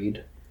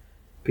Goatfried,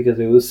 because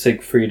it was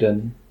Siegfried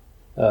and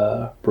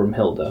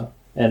Brumhilda.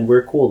 And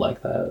we're cool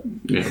like that.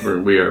 Yeah,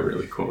 we are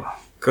really cool.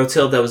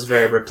 Goatilda was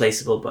very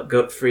replaceable, but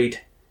Goatfried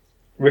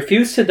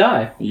refused to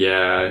die.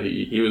 Yeah,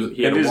 he was.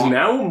 He and is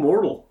now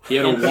immortal. He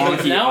had a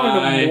wonky now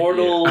eye. An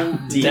immortal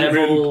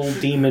devil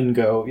demon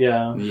goat.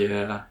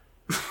 Yeah.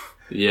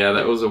 Yeah,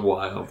 that was a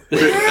wild way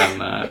to done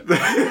that.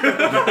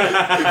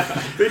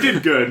 They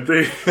did good.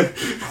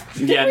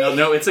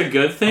 No, it's a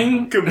good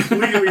thing.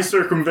 Completely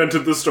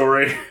circumvented the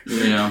story.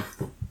 Yeah.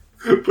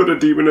 Put a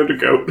demon in a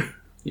goat.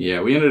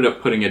 Yeah, we ended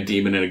up putting a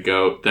demon in a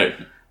goat.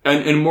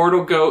 An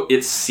immortal goat,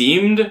 it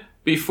seemed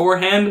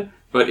beforehand,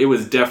 but it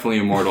was definitely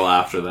immortal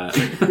after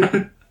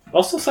that.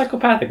 Also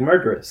psychopathic,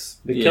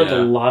 murderous. They killed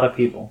a lot of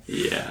people.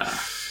 Yeah.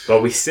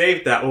 But we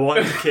saved that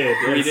one kid.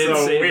 We did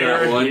save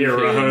that one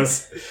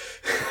heroes.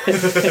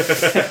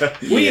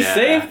 We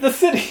saved the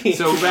city.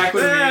 So back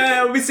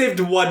when we saved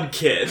one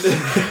kid.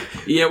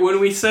 Yeah, when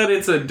we said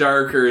it's a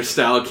darker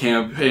style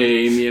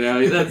campaign,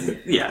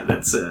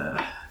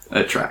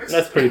 that tracks.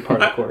 That's pretty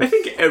par of course. I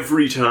think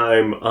every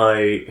time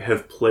I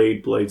have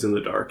played Blades in the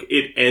Dark,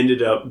 it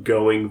ended up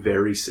going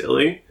very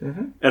silly.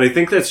 And I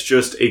think that's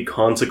just a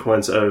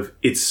consequence of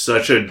it's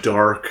such a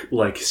dark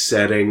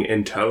setting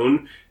and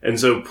tone. And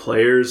so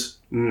players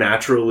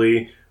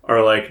naturally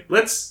are like,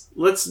 let's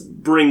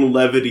bring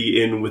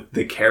levity in with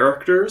the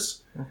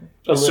characters.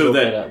 A little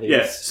bit at least.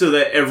 Yeah, so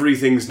that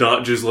everything's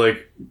not just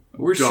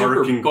we're dark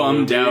super and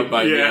bummed gloomy. out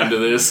by the end of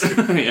this.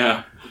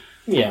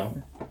 Yeah.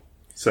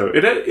 So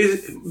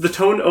the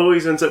tone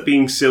always ends up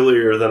being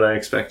sillier than I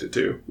expect it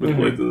to with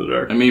Blades in the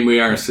Dark. I mean, we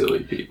are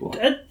silly people.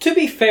 To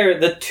be fair,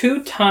 the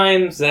 2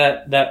 times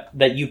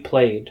that you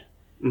played,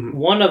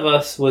 one of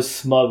us was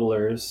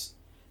smugglers,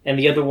 and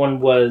the other one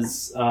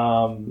was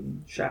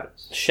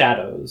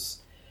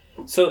shadows.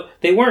 So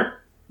they weren't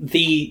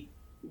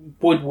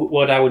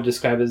what I would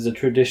describe as a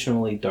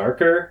traditionally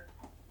darker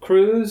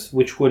crews,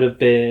 which would have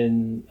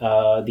been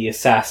the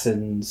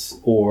assassins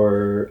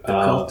or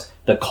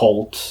the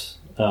cult.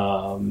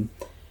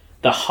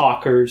 The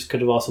hawkers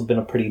could have also been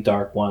a pretty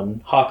dark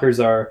one. Hawkers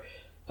are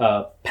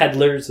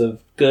peddlers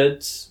of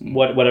goods,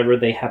 whatever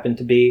they happen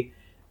to be,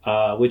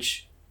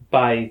 which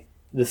by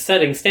the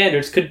setting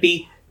standards could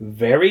be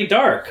very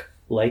dark,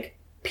 like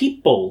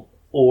people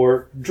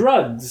or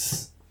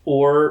drugs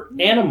or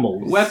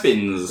animals.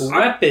 Weapons.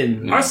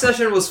 Our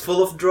session was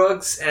full of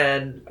drugs,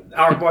 and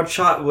our one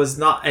shot was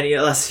not any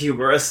less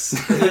humorous.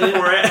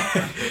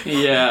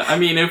 Yeah, I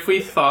mean, if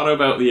we thought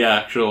about the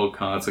actual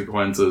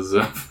consequences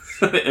of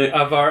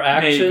our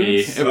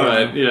actions, maybe,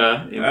 but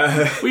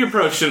yeah, we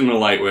approached it in a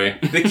light way.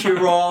 The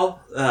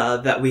cure-all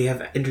that we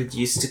have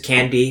introduced to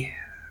candy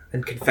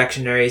and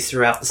confectionaries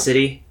throughout the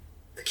city.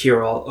 The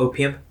cure-all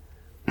opium.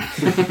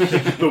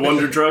 The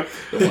wonder drug.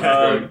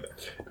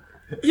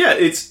 Yeah,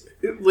 it's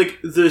like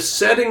the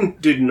setting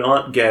did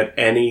not get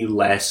any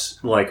less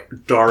like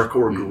dark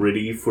or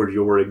gritty for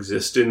your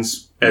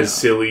existence as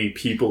silly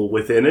people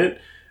within it.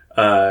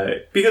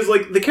 Because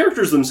like the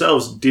characters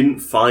themselves didn't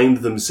find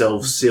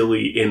themselves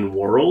silly in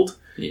world.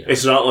 Yeah.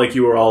 It's not like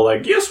you were all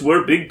like, yes,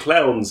 we're big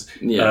clowns.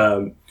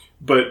 Yeah.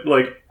 But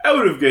like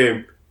out of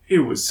game, it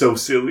was so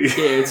silly.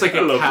 Yeah, it's like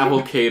a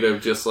cavalcade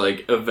of just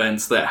like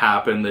events that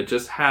happen that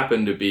just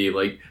happen to be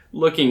like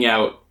looking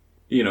out,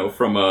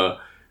 from a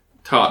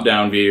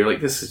top-down view. You're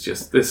like, this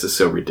is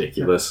so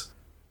ridiculous.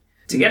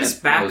 To get us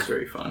back, that was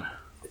very fun.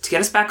 To get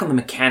us back on the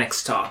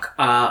mechanics talk,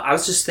 I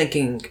was just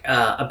thinking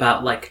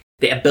about like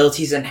the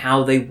abilities and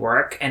how they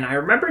work, and I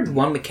remembered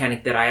one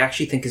mechanic that I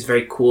actually think is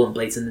very cool in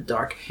Blades in the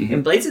Dark. Mm-hmm.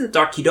 In Blades in the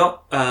Dark, you don't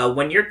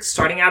when you're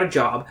starting out a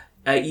job,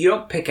 you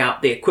don't pick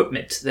out the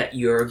equipment that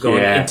you're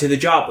going into the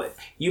job with.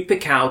 You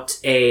pick out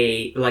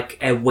a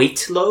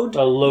weight load. A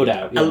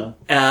loadout,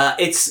 yeah.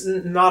 It's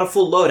not a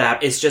full loadout.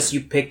 It's just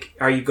you pick,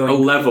 are you going... A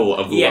level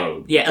of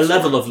load. Yeah, a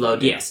level of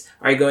load, yes.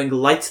 Are you going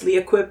lightly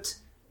equipped,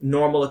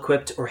 normal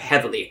equipped, or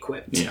heavily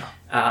equipped? Yeah.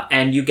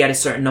 And you get a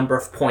certain number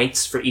of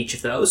points for each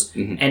of those.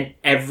 Mm-hmm. And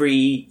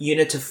every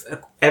unit of...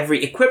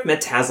 every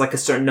equipment has like a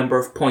certain number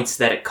of points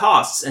that it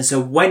costs. And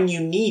so when you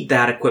need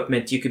that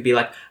equipment, you could be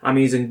like, I'm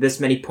using this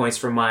many points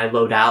for my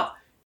loadout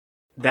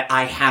that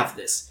I have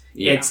this.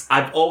 Yeah.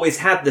 I've always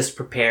had this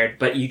prepared,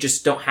 but you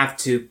just don't have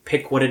to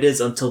pick what it is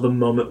until the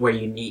moment where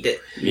you need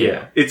it.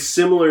 Yeah. It's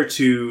similar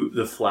to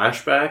the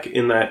flashback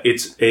in that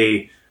it's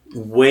a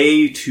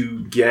way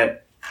to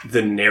get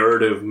the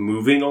narrative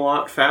moving a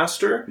lot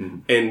faster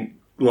and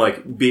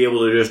like be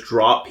able to just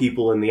drop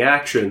people in the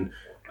action.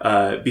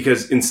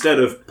 Because instead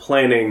of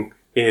planning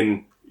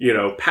in,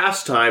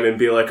 past time and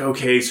be like,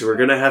 okay, so we're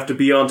going to have to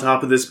be on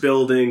top of this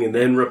building and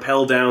then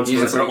rappel down. So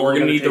we're going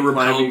to need the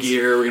rappel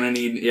gear. We're going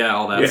to need,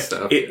 all that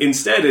stuff.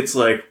 Instead, it's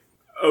like,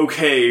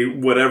 okay,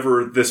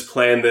 whatever this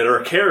plan that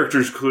our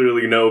characters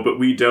clearly know, but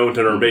we don't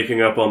and are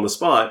making up on the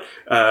spot,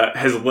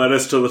 has led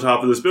us to the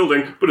top of this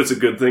building. But it's a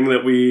good thing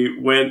that we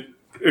went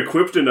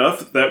equipped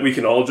enough that we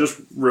can all just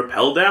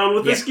rappel down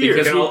with this gear.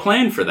 Because we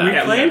planned for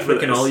that. We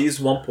can all use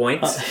 1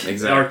 point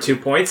or 2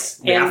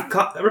 points.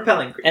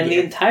 Rappelling. And the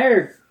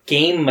entire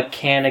game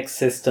mechanic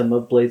system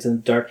of Blades in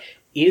the Dark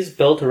is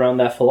built around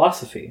that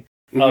philosophy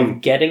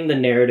of getting the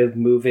narrative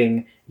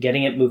moving,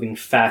 getting it moving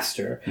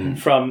faster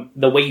from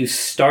the way you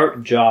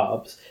start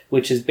jobs,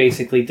 which is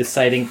basically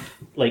deciding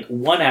like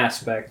one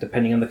aspect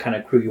depending on the kind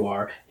of crew you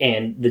are,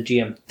 and the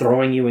GM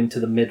throwing you into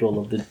the middle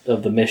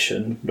of the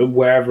mission,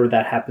 wherever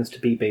that happens to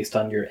be based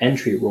on your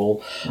entry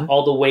roll,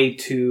 all the way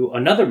to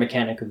another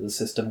mechanic of the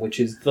system, which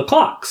is the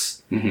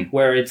clocks,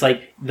 where it's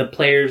like the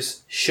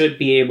players should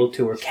be able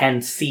to or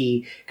can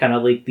see kind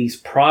of like these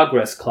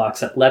progress clocks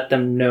that let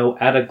them know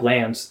at a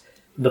glance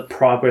the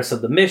progress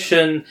of the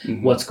mission,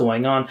 what's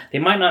going on. They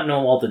might not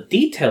know all the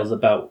details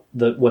about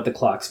what the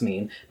clocks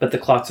mean, but the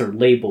clocks are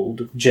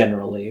labeled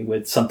generally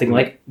with something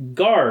like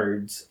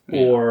guards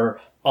or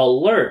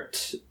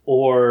alert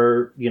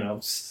or,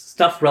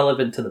 stuff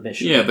relevant to the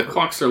mission. Yeah, the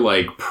clocks are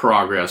like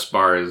progress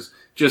bars,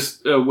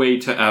 just a way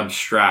to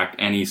abstract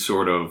any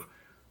sort of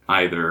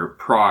either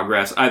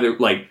progress, either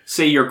like,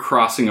 say you're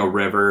crossing a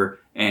river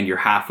and you're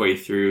halfway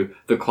through,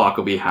 the clock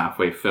will be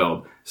halfway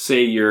filled.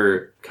 Say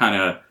you're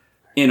kind of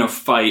in a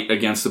fight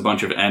against a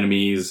bunch of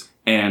enemies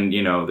and,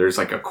 there's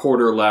like a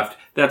quarter left.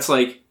 That's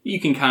like, you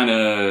can kind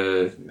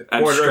of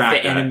abstract quarter of the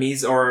that.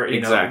 enemies or,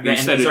 exactly.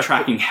 Instead of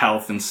tracking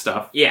health and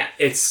stuff. Yeah,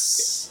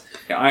 it's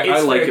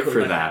I like it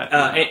for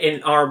that.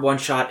 In our one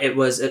shot, it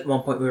was at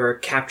one point we were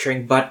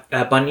capturing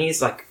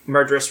bunnies, like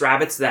murderous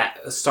rabbits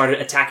that started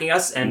attacking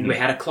us, and we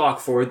had a clock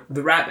for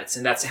the rabbits,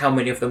 and that's how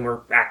many of them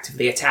were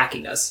actively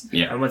attacking us.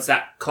 Yeah. And once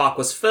that clock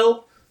was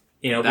filled,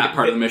 that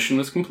part of the mission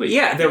was complete.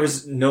 Yeah, there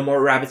was no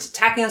more rabbits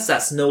attacking us.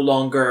 That's no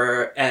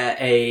longer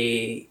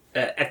a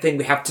thing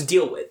we have to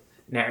deal with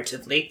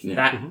narratively.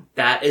 Yeah.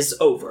 That is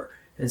over,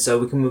 and so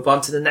we can move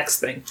on to the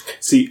next thing.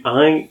 See,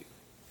 I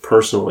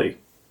personally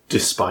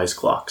despise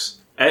clocks.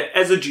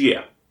 As a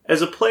GM,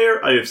 as a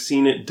player, I have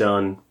seen it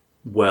done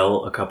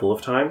well a couple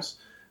of times,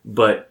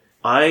 but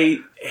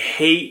I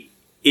hate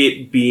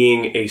it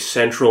being a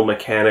central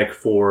mechanic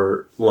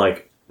for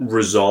like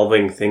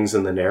resolving things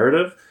in the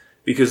narrative,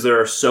 because there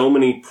are so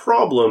many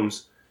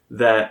problems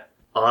that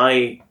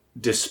I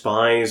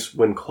despise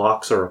when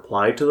clocks are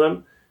applied to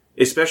them,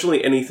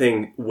 especially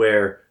anything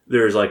where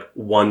there's like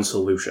one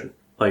solution.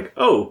 Like,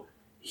 oh,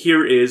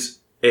 here is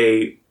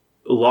a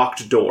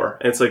locked door.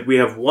 And it's like, we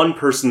have one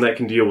person that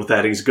can deal with that,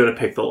 and he's going to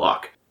pick the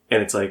lock.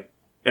 And it's like,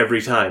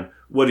 every time,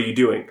 what are you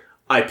doing?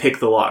 I pick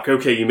the lock.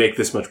 Okay, you make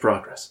this much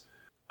progress.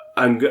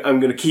 I'm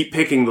going to keep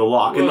picking the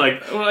lock. Well,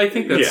 and I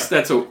think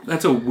that's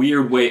a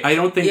weird way. I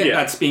don't think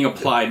that's being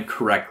applied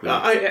correctly.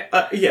 I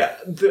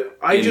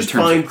just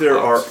find there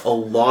are a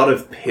lot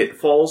of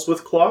pitfalls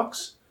with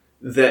clocks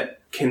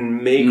that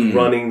can make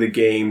running the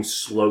game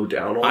slow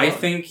down a lot. I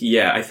think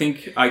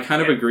I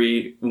kind of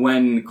agree.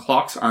 When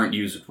clocks aren't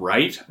used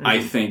right,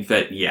 I think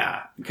that,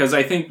 because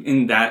I think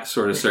in that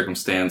sort of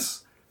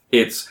circumstance,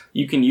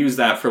 you can use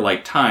that for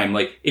like time.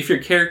 Like, if your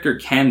character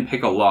can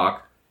pick a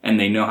lock and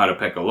they know how to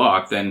pick a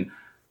lock, then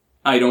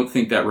I don't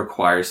think that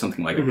requires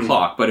something like a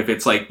clock. But if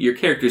it's like your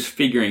character's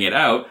figuring it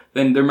out,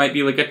 then there might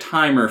be like a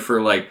timer for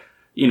like,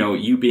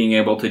 you being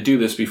able to do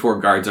this before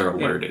guards are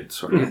alerted,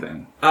 sort of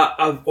thing.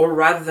 Or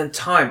rather than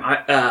time,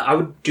 I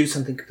would do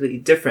something completely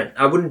different.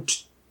 I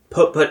wouldn't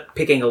put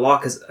picking a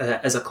lock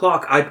as a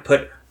clock. I'd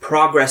put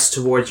progress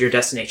towards your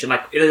destination.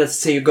 Like, let's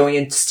say you're going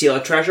in to steal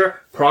a treasure,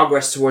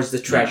 progress towards the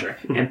treasure.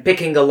 And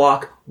picking a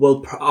lock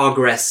will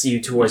progress you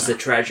towards the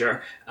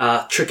treasure.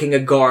 Tricking a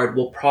guard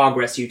will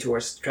progress you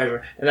towards the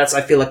treasure. And that's,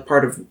 I feel like,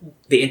 part of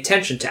the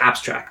intention to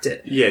abstract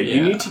it. Yeah,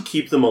 you need to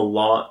keep them a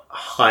lot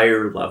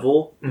higher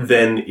level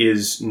than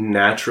is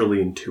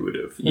naturally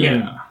intuitive.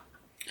 Yeah.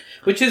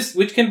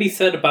 Which can be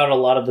said about a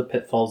lot of the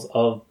pitfalls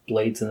of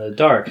Blades in the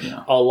Dark.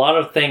 Yeah. A lot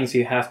of things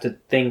you have to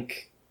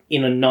think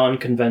in a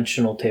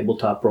non-conventional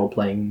tabletop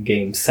role-playing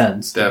game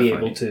sense to be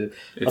able to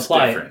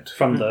apply it.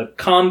 From the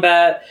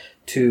combat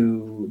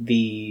to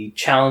the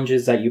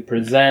challenges that you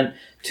present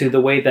to the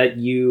way that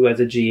you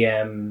as a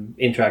GM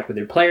interact with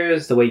your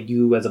players, the way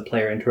you as a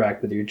player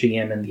interact with your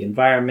GM and the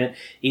environment.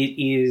 It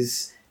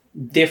is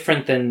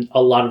different than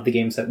a lot of the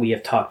games that we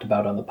have talked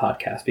about on the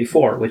podcast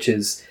before, which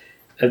is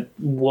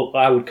what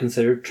I would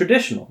consider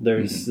traditional.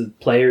 There's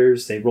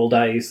players, they roll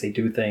dice, they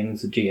do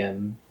things, the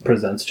GM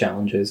presents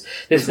challenges.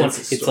 This one,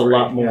 it's a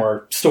lot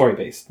more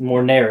story-based,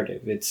 more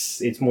narrative.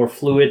 It's more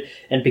fluid,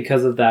 and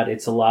because of that,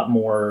 it's a lot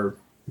more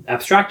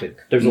abstracted.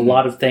 There's a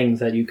lot of things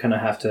that you kind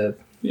of have to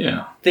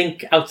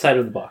think outside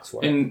of the box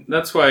for. And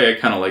that's why I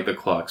kind of like the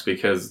clocks,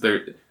 because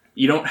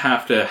you don't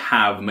have to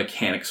have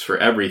mechanics for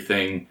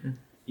everything.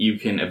 You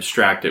can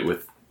abstract it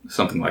with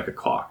something like a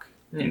clock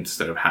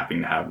instead of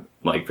having to have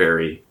like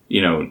very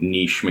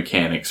niche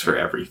mechanics for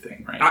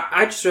everything, right?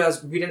 I just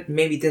realized we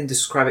didn't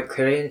describe it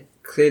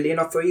clearly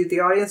enough for you, the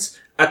audience.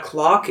 A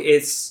clock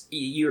it's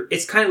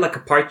kind of like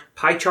a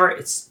pie chart.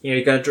 It's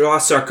you're going to draw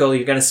a circle,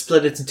 you're going to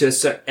split it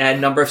into a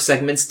number of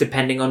segments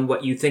depending on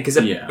what you think is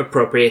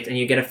appropriate, and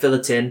you're going to fill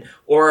it in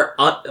or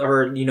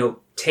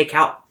take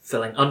out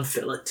filling,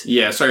 unfill it.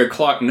 Yeah, so a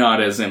clock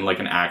not as in like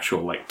an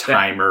actual like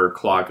timer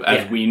clock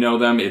as we know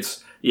them.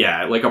 It's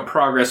like a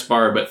progress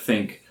bar, but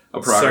think a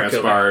progress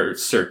bar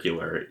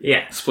circular.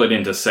 Yeah. Split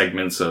into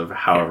segments of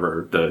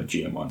however the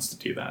GM wants to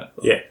do that.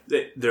 Yeah.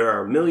 There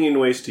are a million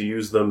ways to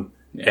use them,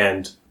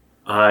 and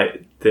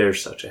they're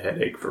such a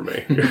headache for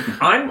me.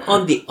 I'm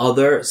on the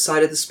other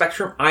side of the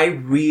spectrum. I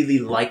really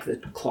like the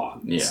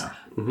clocks. Yeah.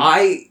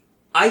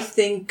 I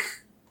think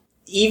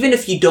even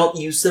if you don't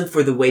use them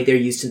for the way they're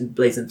used in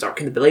Blades in the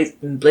Dark, in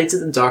Blades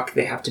in the Dark,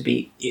 they have to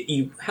be,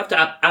 you have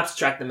to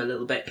abstract them a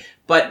little bit,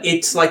 but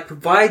it's like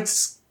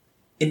provides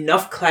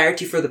enough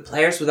clarity for the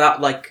players without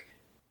like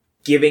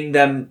giving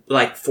them,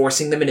 like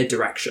forcing them in a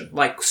direction.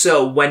 Like,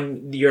 so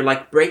when you're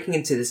like breaking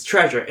into this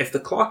treasure, if the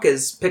clock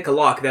is pick a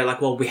lock, they're like,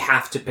 well, we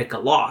have to pick a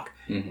lock.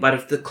 But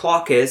if the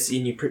clock is,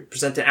 and you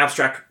present an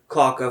abstract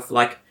clock of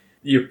like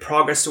your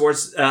progress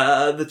towards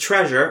the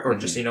treasure, or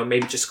just,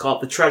 maybe just call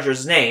it the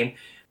treasure's name,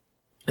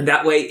 and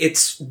that way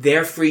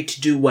they're free to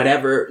do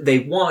whatever they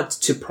want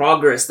to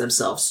progress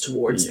themselves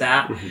towards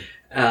that.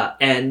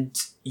 And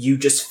you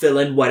just fill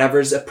in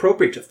whatever's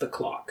appropriate of the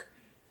clock.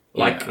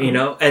 Like,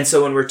 and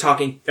so when we're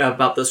talking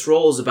about those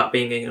roles, about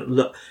being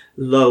a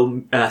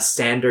low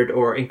standard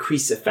or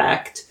increased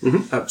effect,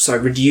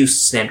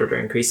 reduced standard or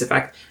increased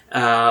effect,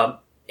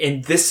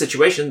 in this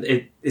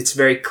situation, it's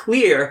very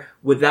clear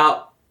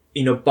without,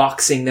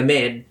 boxing them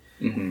in.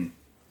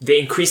 The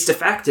increased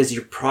effect is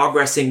you're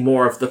progressing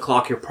more of the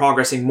clock, you're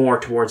progressing more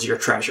towards your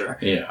treasure.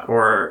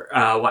 Or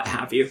what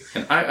have you.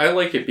 And I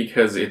like it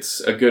because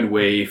it's a good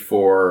way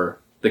for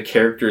the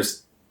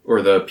characters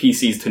or the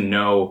PCs to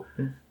know,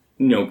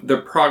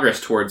 their progress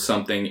towards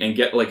something and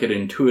get like an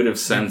intuitive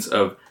sense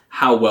of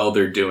how well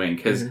they're doing.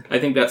 Because I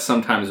think that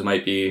sometimes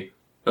might be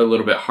a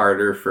little bit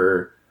harder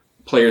for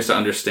players to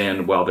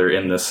understand while they're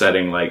in the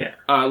setting. Like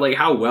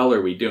how well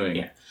are we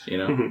doing?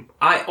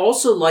 I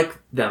also like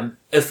them.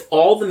 If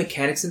all the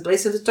mechanics in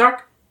Blades in the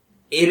Dark,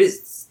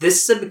 this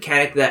is a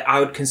mechanic that I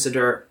would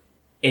consider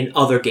in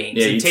other games.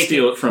 Yeah, and you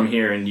steal it from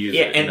here and use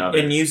it.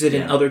 And use it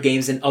in other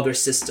games and other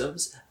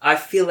systems. I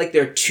feel like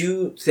there are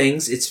two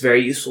things it's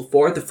very useful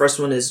for. The first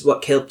one is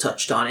what Caleb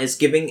touched on, is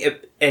giving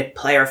a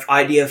player an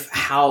idea of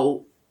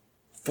how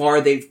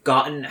far they've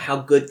gotten, how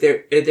good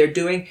they're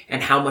doing,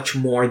 and how much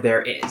more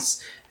there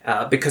is.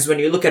 Because when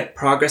you look at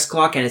progress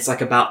clock and it's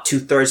like about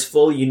 2/3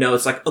 full, you know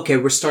it's like, okay,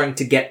 we're starting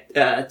to get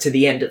to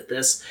the end of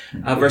this.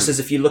 Versus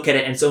if you look at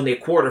it and it's only a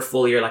quarter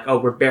full, you're like, oh,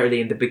 we're barely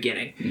in the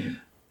beginning. Mm-hmm.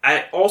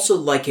 I also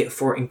like it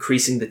for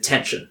increasing the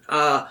tension.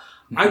 I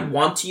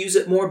want to use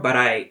it more, but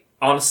I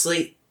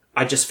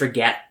just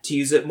forget to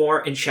use it more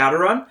in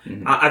Shadowrun.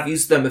 Mm-hmm. I've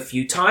used them a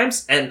few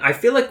times, and I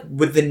feel like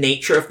with the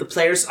nature of the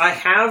players I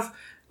have,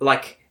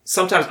 like,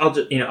 sometimes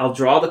I'll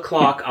draw the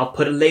clock, I'll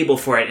put a label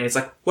for it, and it's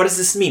like, what does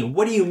this mean?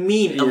 What do you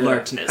mean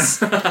alertness?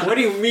 What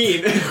do you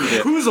mean?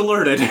 Who's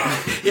alerted?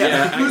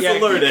 Who's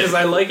alerted? Because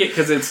I like it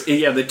because it's,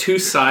 the two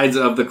sides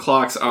of the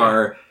clocks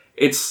are,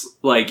 it's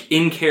like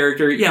in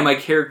character, my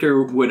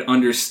character would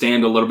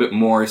understand a little bit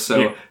more,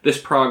 so this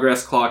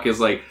progress clock is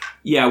like,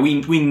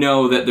 we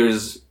know that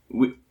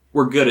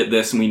we're good at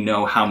this and we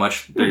know how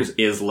much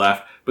is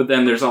left, but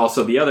then there's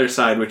also the other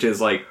side, which is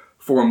like,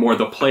 for more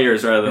the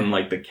players rather than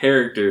like the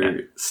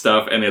character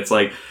stuff, and it's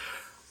like,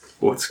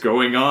 what's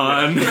going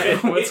on?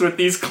 What's with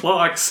these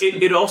clocks?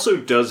 It also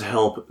does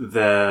help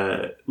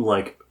the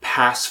like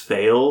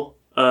pass-fail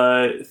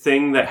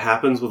thing that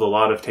happens with a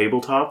lot of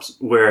tabletops,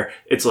 where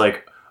it's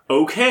like,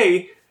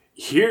 okay,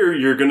 here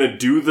you're gonna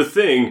do the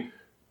thing.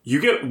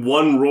 You get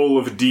one roll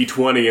of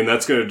D20, and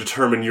that's going to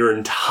determine your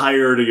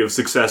entirety of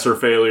success or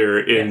failure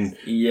in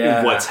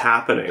what's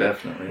happening.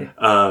 Definitely.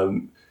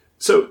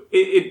 So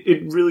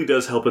it really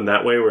does help in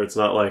that way, where it's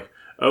not like,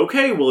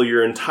 okay, well,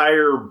 your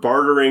entire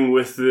bartering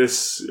with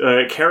this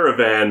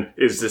caravan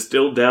is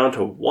distilled down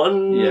to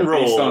one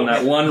roll. Based on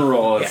that one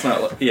roll. It's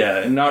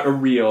not a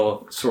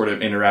real sort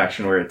of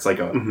interaction where it's like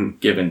a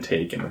give and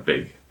take in a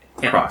big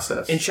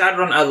process. In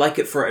Shadowrun, I like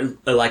it for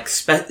like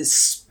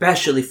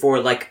especially for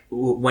like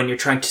when you're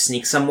trying to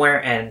sneak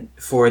somewhere and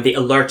for the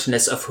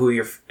alertness of who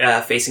you're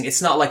facing.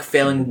 It's not like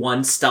failing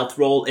one stealth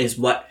roll is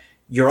what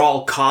you're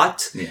all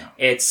caught. Yeah.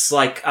 It's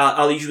like,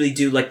 I'll usually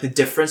do like the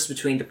difference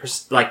between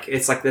it's like,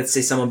 let's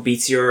say someone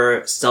beats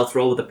your stealth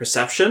roll with a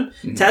perception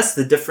test.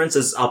 The difference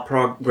is I'll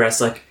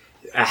progress like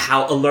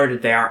how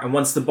alerted they are. And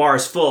once the bar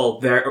is full,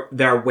 they're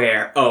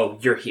aware, oh,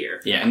 you're here.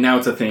 Yeah. And now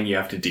it's a thing you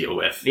have to deal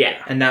with.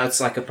 Yeah. And now it's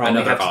like a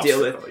problem you have to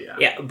deal with.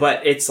 Yeah.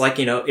 But it's like,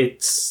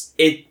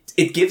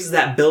 it gives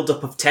that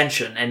buildup of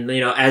tension. And,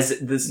 as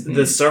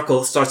the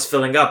circle starts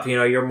filling up,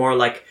 you're more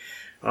like,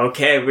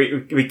 okay,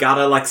 we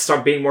gotta like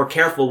start being more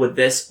careful with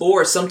this.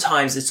 Or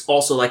sometimes it's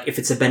also like if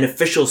it's a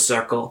beneficial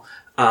circle,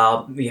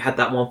 we had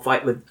that one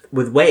fight with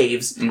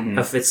waves.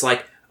 If it's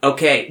like,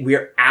 okay,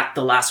 we're at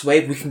the last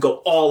wave, we can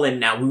go all in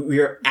now.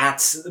 We're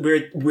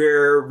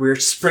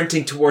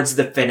sprinting towards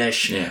the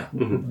finish. Yeah.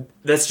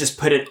 Let's just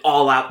put it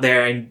all out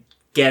there and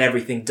get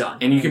everything done.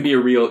 And you can be a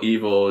real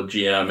evil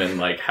GM and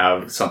like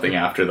have something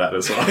after that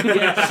as well. If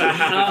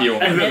you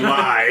want. And then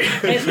lie.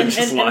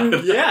 Just lie.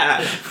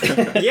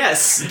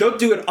 Yes, don't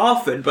do it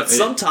often, but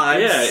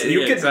sometimes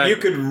you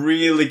could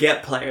really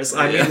get players.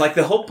 I mean, like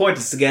the whole point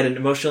is to get an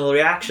emotional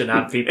reaction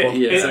out of people.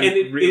 And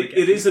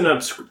it is an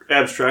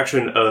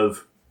abstraction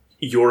of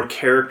your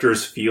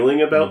character's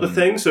feeling about the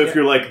thing. So if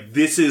you're like,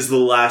 this is the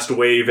last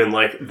wave, and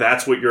like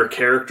that's what your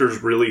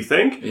characters really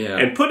think,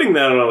 and putting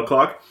that on a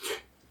clock,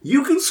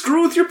 you can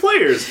screw with your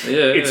players.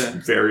 It's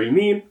very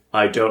mean.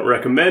 I don't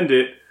recommend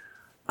it.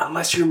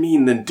 Unless you're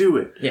mean, then do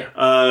it. Yeah.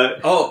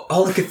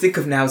 All I could think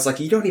of now is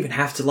like, you don't even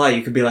have to lie.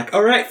 You could be like,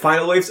 all right,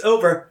 final wave's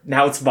over.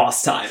 Now it's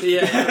boss time.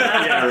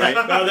 Yeah.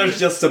 Right. Now there's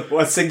just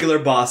a singular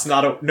boss,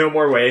 no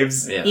more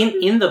waves. Yeah.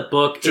 In the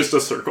book, just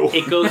a circle.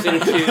 It goes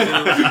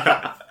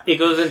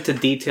into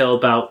detail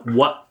about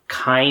what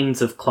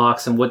kinds of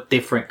clocks and what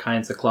different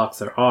kinds of clocks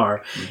there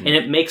are. And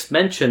it makes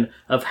mention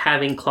of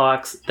having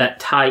clocks that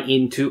tie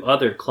into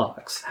other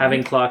clocks.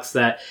 Having clocks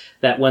that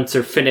once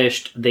they're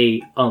finished,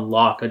 they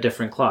unlock a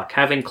different clock.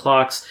 Having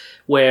clocks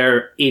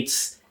where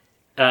it's,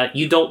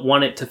 you don't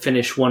want it to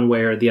finish one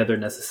way or the other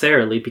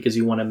necessarily because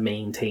you want to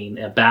maintain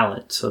a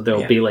balance. So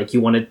there'll be like,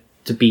 you want it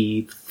to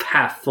be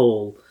half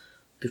full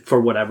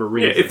for whatever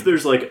reason. Yeah, if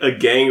there's like a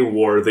gang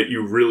war that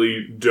you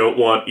really don't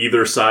want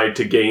either side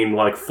to gain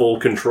like full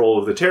control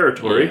of the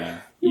territory,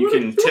 you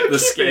can tip the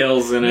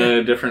scales in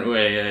a different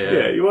way.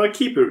 Yeah, you want to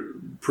keep it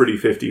pretty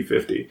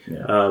 50-50.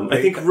 Yeah.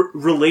 I think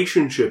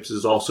relationships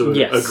is also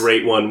a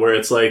great one where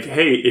it's like,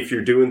 hey, if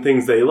you're doing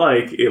things they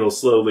like, it'll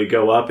slowly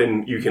go up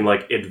and you can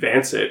like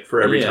advance it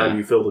for every time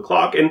you fill the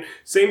clock. And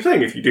same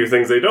thing, if you do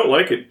things they don't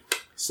like, it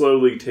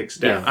slowly ticks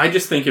down. Yeah, I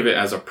just think of it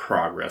as a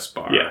progress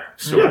bar.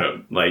 Sort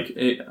of. Like,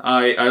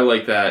 I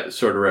like that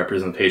sort of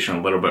representation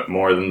a little bit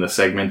more than the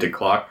segmented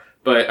clock,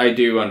 but I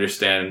do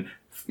understand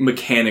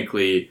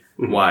mechanically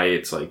why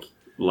it's like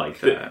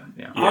that.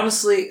 Yeah.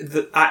 Honestly,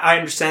 I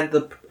understand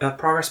the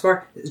progress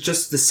bar. It's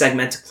just the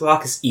segmented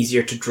clock is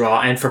easier to draw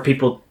and for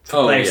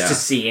players to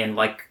see and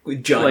like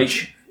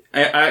judge.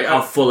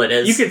 how full it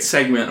is. You could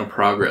segment a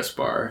progress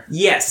bar.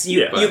 Yes,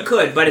 you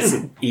could, but it's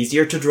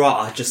easier to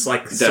draw. Just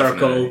like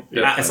circle.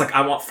 It's like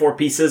I want 4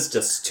 pieces,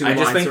 just 2 lines.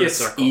 I just think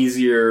it's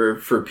easier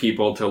for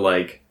people to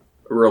like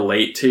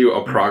relate to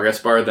a progress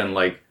bar than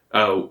like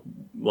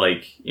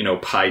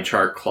pie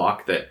chart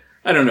clock that.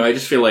 I don't know. I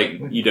just feel like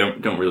you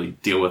don't really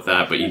deal with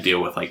that, but you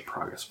deal with like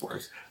progress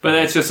bars. But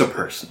that's just a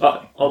person.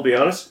 I'll be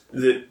honest.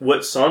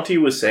 What Santi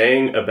was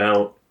saying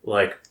about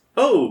like,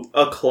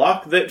 a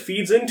clock that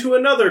feeds into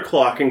another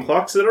clock and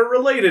clocks that are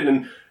related,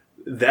 and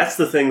that's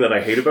the thing that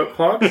I hate about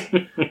clocks.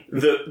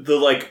 the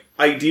like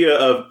idea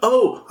of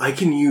I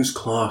can use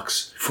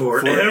clocks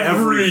for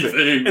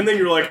everything, and then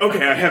you're like,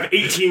 okay, I have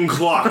 18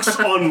 clocks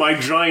on my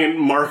giant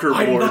marker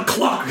board. I'm the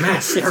clock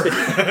master.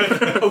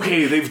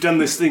 Okay, they've done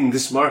this thing.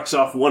 This marks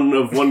off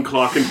one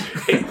clock,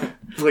 and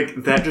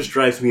like that just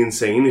drives me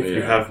insane. If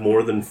you have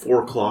more than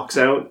 4 clocks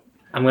out,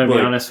 I'm going to be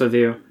honest with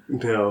you.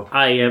 No,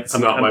 it's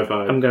not my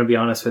vibe. I'm going to be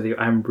honest with you.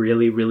 I'm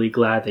really, really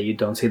glad that you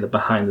don't see the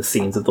behind the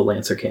scenes of the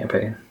Lancer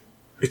campaign.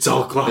 It's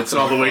all clocks. It's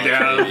all the way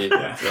down.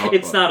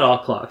 It's not all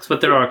clocks, but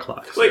there are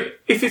clocks. Like,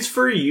 if it's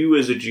for you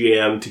as a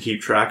GM to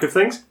keep track of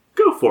things,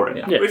 go for it.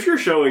 Yeah. If you're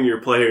showing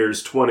your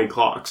players 20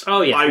 clocks,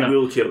 I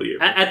will kill you.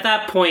 At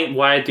that point,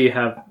 why do you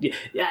have...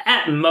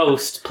 At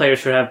most, players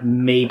should have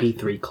maybe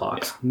 3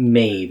 clocks. Yeah.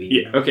 Maybe.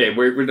 Yeah. Okay,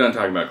 we're done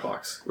talking about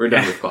clocks. We're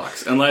done with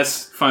clocks.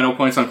 Unless final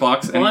points on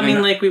clocks. Well, I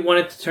mean, like, we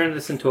wanted to turn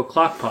this into a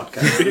clock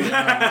podcast.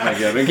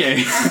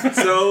 Okay.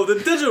 So, the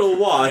digital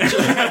watch is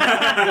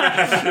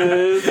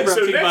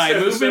brought by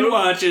Movement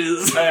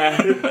Watches.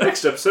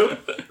 Next episode,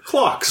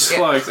 clocks. Yeah.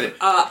 Clocks.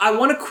 I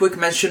want to quick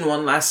mention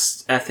one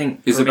last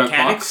thing. Is it about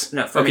mechanics? clocks?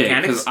 No, for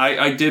mechanics. Because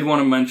I did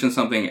want to mention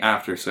something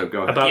after, so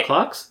go ahead. About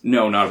clocks?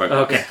 No, not about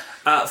clocks.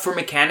 Okay. For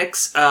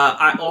mechanics,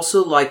 I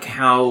also like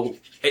how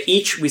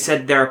we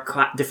said there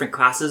are different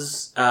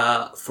classes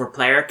for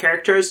player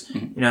characters.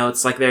 Mm-hmm. You know,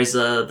 it's like there's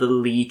the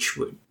leech.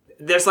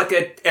 There's like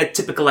a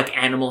typical like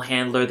animal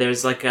handler.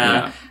 There's like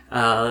a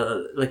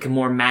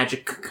more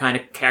magic kind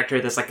of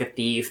character. There's like a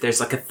thief. There's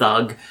like a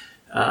thug.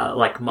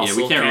 Like muscle.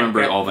 Yeah, we can't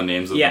remember all the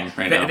names of them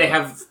right now. They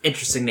have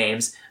interesting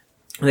names.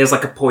 There's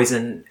like a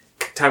poison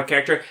type of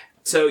character.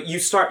 So you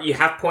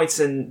have points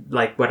in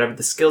like whatever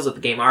the skills of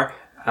the game are,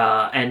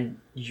 and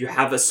you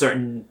have a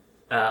certain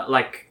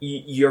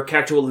your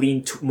character will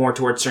lean more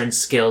towards certain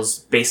skills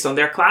based on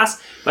their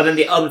class. But then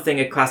the other thing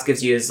a class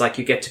gives you is like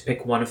you get to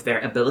pick one of their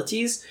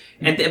abilities,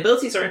 and the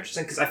abilities are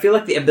interesting because I feel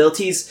like the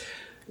abilities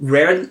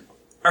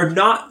are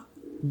not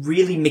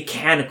really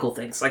mechanical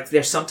things. Like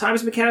they're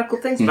sometimes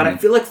mechanical things, but I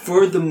feel like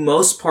for the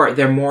most part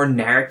they're more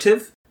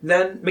narrative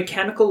than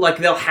mechanical. Like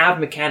they'll have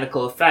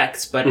mechanical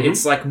effects, but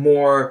it's like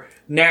more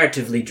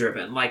narratively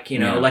driven. Like, you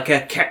know,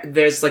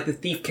 there's like the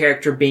thief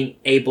character being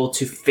able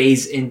to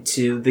phase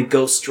into the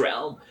ghost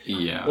realm.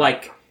 Yeah.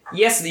 Like,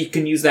 yes, you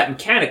can use that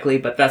mechanically,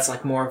 but that's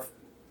like more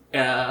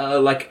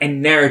like a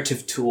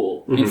narrative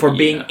tool for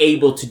being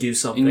able to do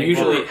something. And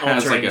usually it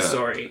has like a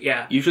story.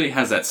 Yeah. Usually it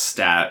has that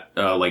stat,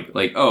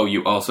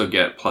 you also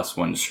get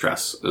 +1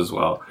 stress as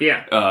well.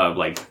 Yeah.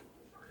 Like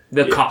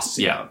the costs.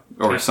 Yeah.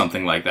 Or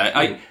something like that.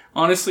 I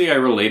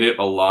relate it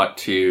a lot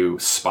to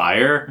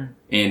Spire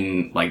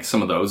in like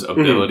some of those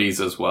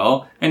abilities as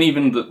well, and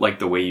even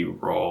the way you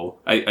roll.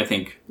 I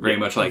think very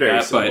much like very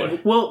that. similar.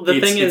 But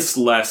it's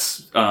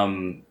less.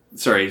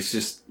 It's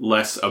just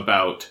less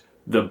about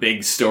the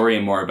big story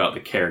and more about the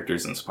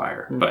characters in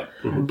Spire. But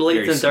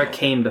Blades in the Dark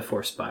came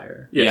before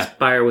Spire. Yeah.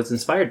 Spire was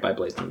inspired by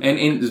Blades in the Dark.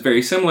 And it's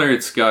very similar.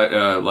 It's got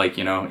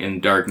in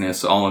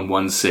darkness, all in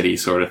one city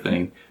sort of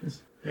thing.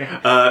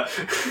 I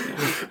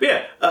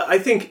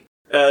think.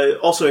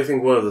 Also, I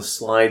think one of the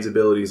slides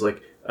abilities,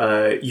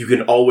 you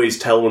can always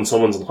tell when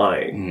someone's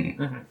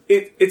lying.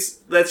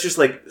 That's just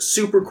like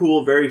super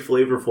cool, very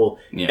flavorful,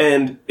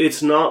 and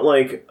it's not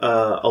like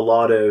a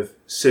lot of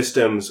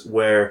systems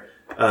where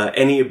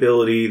any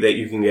ability that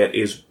you can get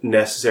is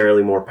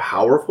necessarily more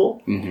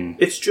powerful.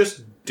 It's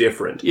just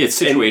different. Yeah, it's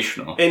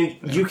situational, and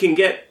you can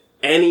get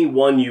any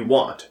one you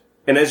want.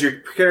 And as your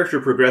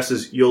character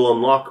progresses, you'll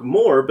unlock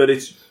more. But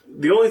it's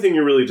the only thing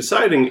you're really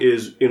deciding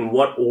is in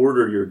what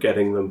order you're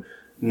getting them.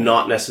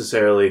 Not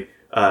necessarily,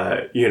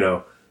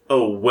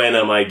 when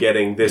am I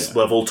getting this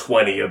level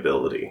 20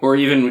 ability? Or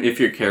even if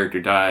your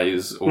character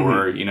dies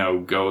or,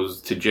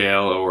 goes to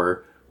jail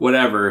or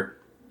whatever,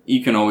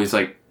 you can always,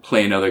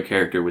 play another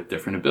character with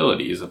different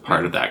abilities, a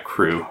part of that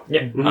crew.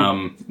 Yeah.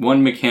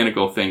 One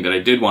mechanical thing that I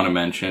did want to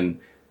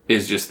mention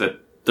is just that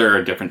there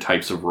are different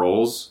types of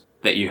roles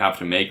that you have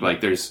to make.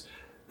 Like, there's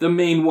the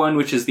main one,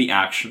 which is the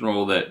action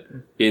role that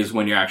is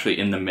when you're actually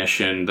in the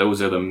mission.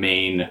 Those are the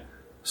main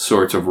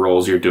sorts of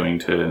roles you're doing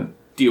to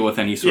deal with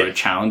any sort of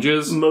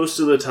challenges. Most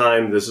of the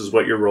time, this is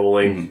what you're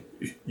rolling.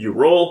 You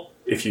roll.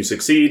 If you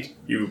succeed,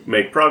 you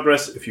make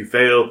progress. If you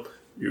fail,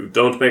 you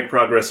don't make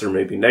progress or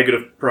maybe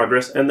negative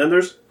progress. And then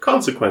there's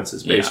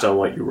consequences based on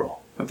what you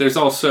roll. But there's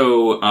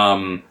also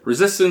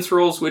resistance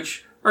rolls,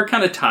 which are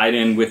kind of tied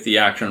in with the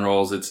action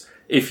rolls. It's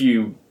if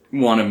you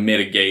want to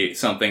mitigate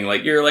something,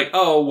 you're like,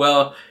 oh,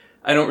 well,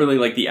 I don't really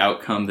like the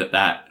outcome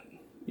that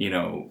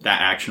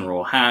action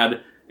roll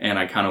had. and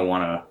I kind of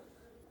want to.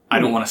 I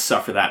don't want to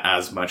suffer that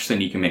as much.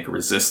 Then you can make a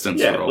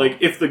resistance roll. like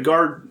if the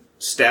guard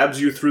stabs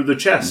you through the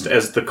chest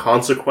as the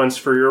consequence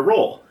for your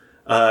roll,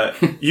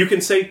 you can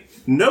say,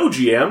 "No,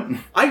 GM,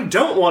 I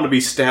don't want to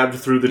be stabbed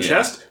through the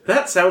chest.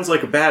 That sounds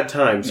like a bad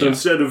time." So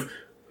instead of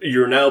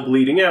you're now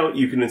bleeding out,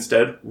 you can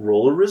instead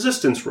roll a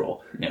resistance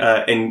roll,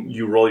 and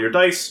you roll your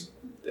dice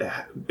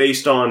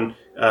based on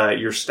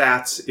your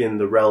stats in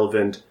the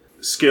relevant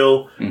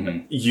skill.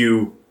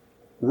 You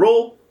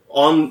roll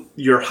on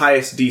your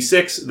highest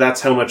d6. That's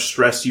how much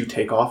stress you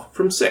take off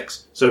from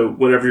 6. So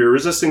whenever you're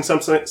resisting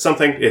something,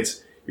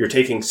 you're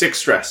taking 6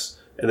 stress,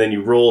 and then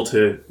you roll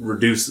to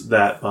reduce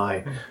that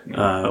by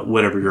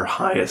whatever your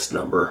highest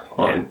number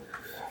on.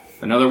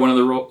 Another one of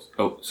the rolls.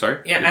 Oh, sorry.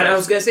 Yeah, and I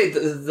was gonna say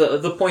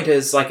the point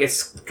is like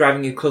it's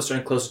driving you closer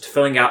and closer to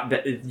filling out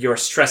your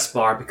stress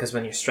bar, because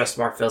when your stress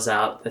bar fills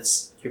out,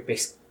 that's your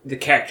base. The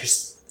character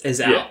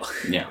is out.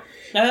 Yeah.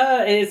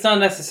 It's not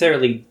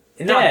necessarily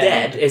Not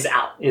dead. Is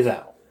out. Is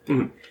out.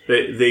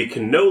 They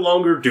can no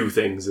longer do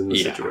things in the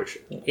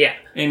situation. Yeah.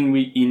 And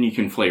you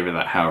can flavor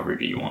that however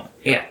you want.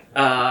 Yeah.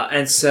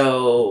 And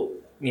so,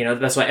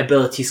 that's why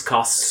abilities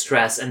cost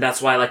stress, and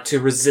that's why, to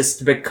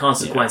resist big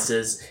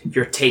consequences,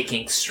 you're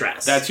taking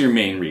stress. That's your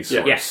main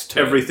resource.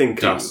 Yeah. Everything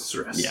costs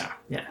stress. Yeah.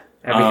 Yeah.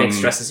 Everything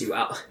stresses you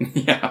out.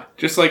 Yeah.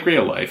 Just like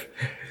real life.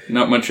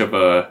 Not much of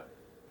a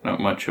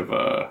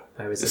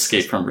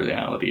escape from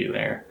reality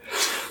there.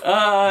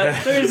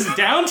 There's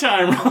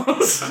downtime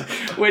rolls,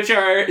 which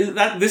are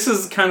this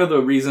is kind of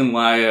the reason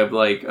why I'm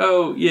like,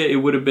 oh yeah, it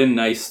would have been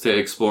nice to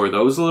explore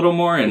those a little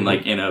more, and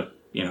in a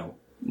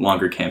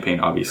longer campaign,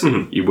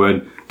 obviously you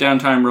would.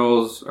 Downtime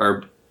rolls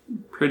are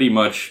pretty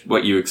much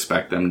what you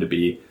expect them to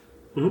be,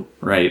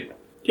 right?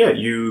 Yeah,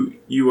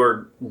 you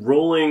are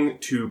rolling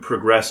to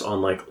progress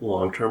on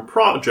long-term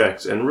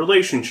projects and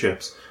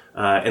relationships.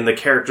 And the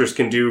characters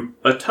can do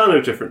a ton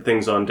of different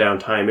things on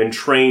downtime and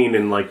train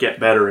and get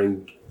better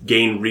and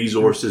gain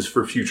resources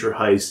for future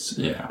heists.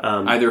 Yeah.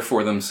 Either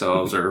for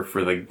themselves or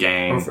for the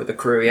gang. Or for the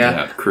crew, yeah.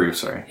 Yeah, the crew,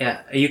 sorry.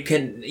 Yeah. You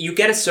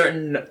get a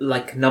certain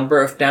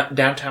number of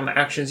downtime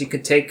actions you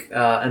could take,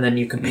 and then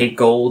you can pay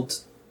gold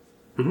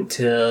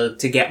to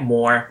get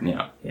more.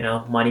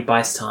 Yeah. Money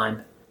buys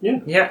time. Yeah.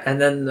 Yeah,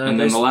 and then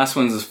the last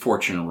one is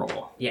fortune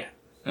roll. Yeah.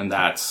 And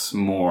that's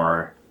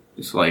more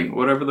just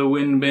whatever the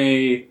wind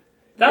may.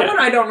 That one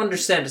I don't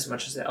understand as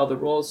much as the other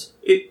rolls.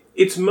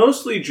 It's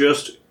mostly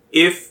just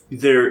if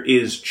there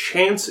is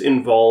chance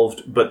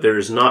involved, but there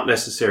is not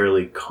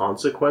necessarily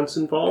consequence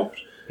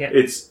involved. Yeah.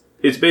 It's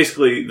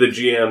basically the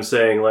GM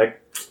saying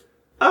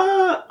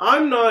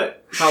I'm not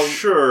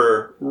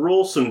sure.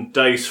 Roll some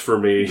dice for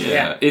me.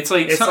 Yeah. It's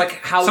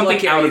how something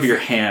lucky out of your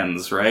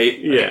hands, right?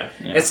 Yeah.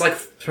 It's like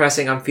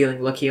pressing "I'm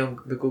feeling lucky" on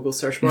the Google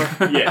search bar.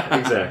 Yeah,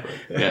 exactly.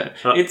 Yeah.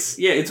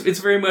 It's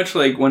very much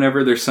like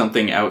whenever there's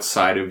something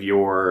outside of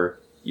your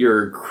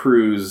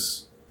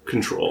crew's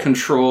control.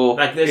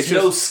 There's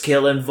no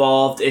skill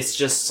involved. It's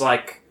just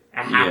a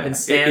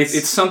happenstance.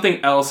 It's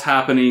something else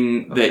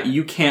happening that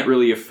you can't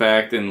really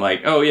affect, and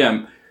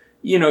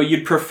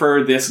you'd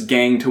prefer this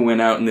gang to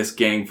win out in this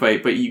gang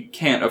fight, but you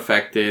can't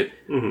affect it.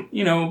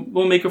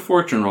 We'll make a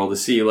fortune roll to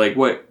see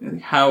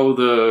how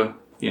the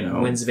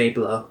winds may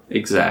blow.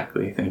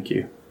 Exactly. Thank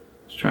you.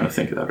 I was trying to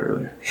think of that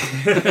earlier.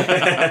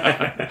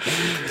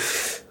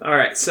 All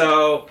right,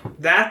 so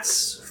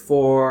that's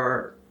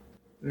for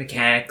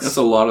mechanics. That's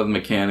a lot of the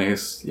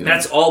mechanics.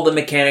 That's all the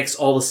mechanics,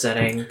 all the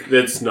setting.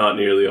 That's not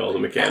nearly all the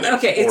mechanics.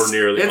 Okay,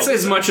 that's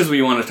as much as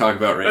we want to talk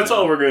about right now. That's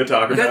all we're going to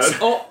talk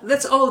about.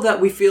 That's all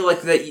that we feel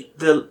like that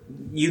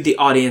the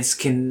audience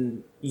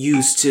can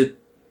use to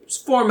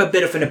form a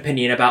bit of an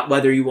opinion about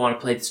whether you want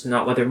to play this or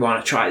not, whether you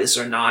want to try this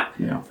or not.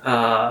 Yeah.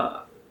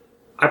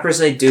 I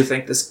personally do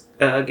think this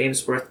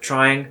game's worth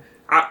trying.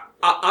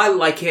 I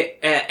like it,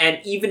 and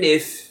even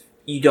if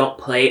you don't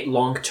play it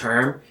long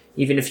term,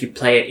 even if you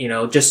play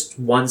it, just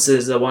once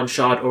as a one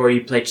shot, or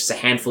you play it just a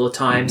handful of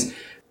times,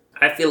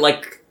 I feel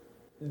like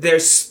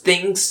there's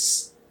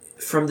things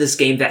from this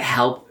game that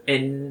help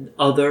in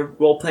other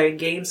role-playing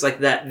games, like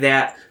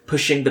that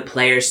pushing the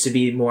players to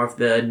be more of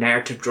the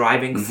narrative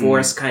driving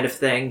force kind of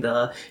thing,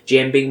 the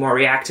GM being more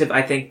reactive.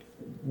 I think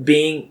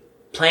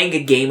playing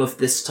a game of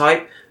this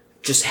type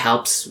just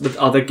helps with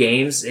other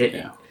games.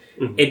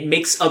 It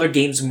makes other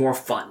games more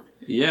fun.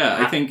 Yeah,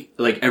 I think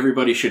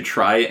everybody should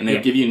try it, and they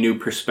give you a new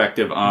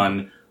perspective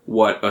on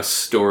what a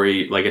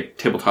story, like a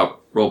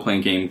tabletop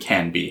role-playing game,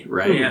 can be,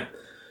 right? Yeah.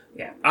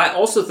 Yeah. I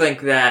also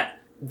think that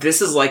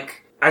this is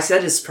I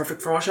said it's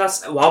perfect for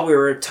one-shots. While we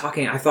were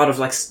talking, I thought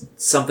of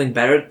something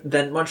better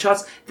than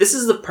one-shots. This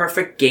is the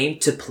perfect game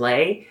to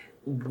play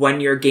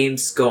when your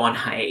games go on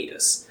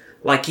hiatus.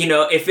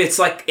 If it's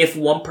if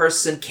one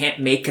person can't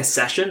make a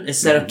session,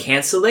 instead of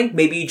canceling,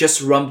 maybe you just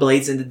run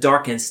Blades in the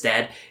Dark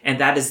instead, and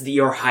that is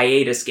your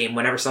hiatus game.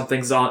 Whenever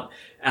something's on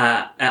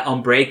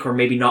break, or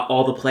maybe not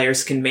all the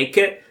players can make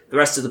it, the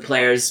rest of the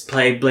players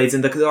play Blades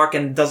in the Dark,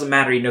 and it doesn't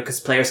matter, because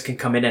players can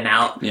come in and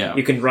out. Yeah.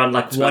 You can run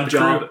It's one about the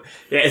job. crew.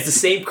 Yeah, it's the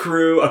same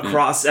crew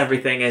across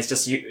everything. It's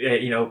just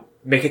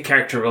make a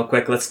character real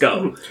quick. Let's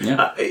go.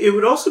 Yeah. It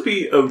would also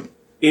be a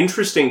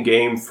interesting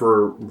game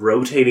for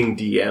rotating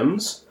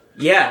DMs.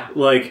 Yeah.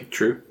 Like,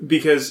 True.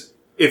 because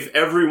if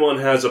everyone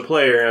has a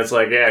player and it's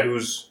like, yeah,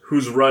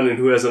 who's running,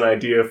 who has an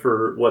idea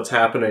for what's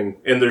happening,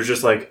 and there's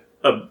just like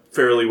a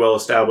fairly well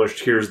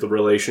established, here's the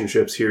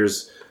relationships,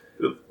 here's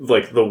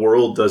like the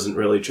world doesn't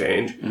really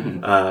change,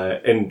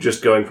 and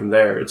just going from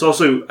there. It's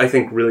also, I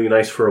think, really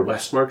nice for a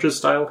West Marches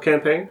style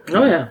campaign.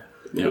 Oh yeah.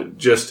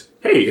 Just,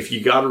 hey, if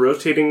you got a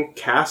rotating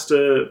cast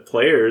of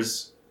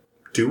players,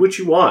 do what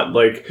you want.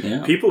 Like,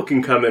 people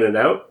can come in and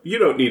out. You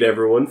don't need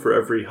everyone for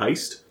every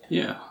heist.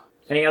 Yeah.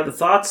 Any other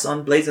thoughts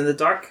on Blades in the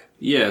Dark?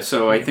 Yeah,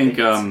 so I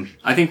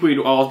think we'd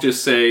all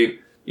just say,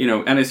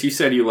 Ennis, you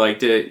said you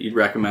liked it, you'd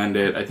recommend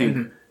it. I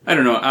think, I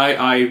don't know,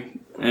 I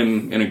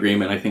am in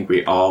agreement. I think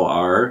we all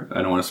are.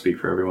 I don't want to speak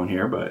for everyone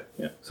here, but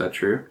is that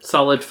true?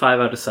 Solid 5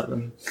 out of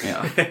 7.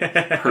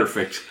 Yeah.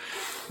 Perfect.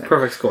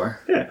 Perfect score.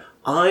 Yeah.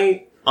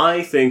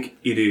 I think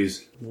it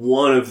is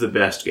one of the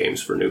best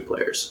games for new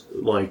players.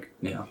 Like,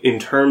 in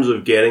terms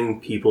of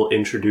getting people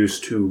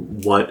introduced to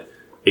what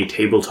a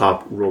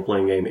tabletop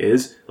role-playing game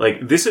is.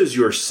 Like, this is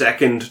your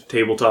second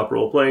tabletop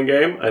role-playing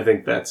game. I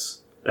think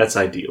that's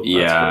ideal.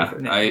 Yeah.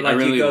 That's I Like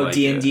really you go like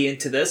D&D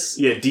into this?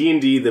 yeah,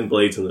 D&D, then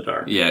Blades in the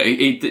Dark. Yeah,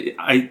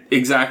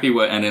 exactly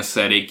what Ennis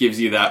said. It gives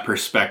you that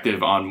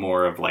perspective on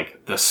more of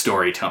like the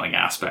storytelling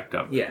aspect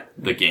of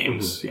the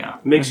games. Yeah,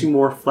 Makes you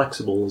more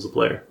flexible as a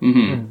player.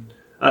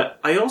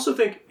 I also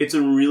think it's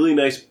a really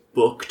nice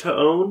book to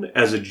own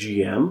as a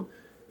GM,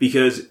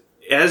 because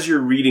as you're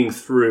reading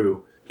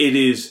through, it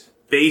is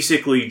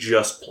basically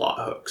just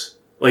plot hooks.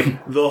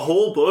 Like, the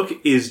whole book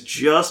is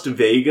just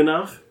vague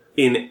enough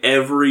in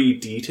every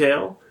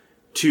detail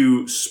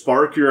to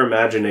spark your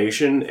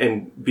imagination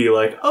and be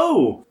like,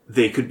 oh,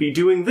 they could be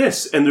doing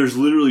this. And there's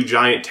literally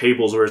giant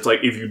tables where it's like,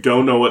 if you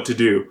don't know what to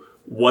do,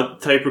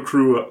 what type of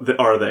crew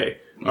are they?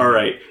 All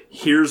right,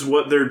 here's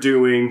what they're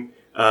doing.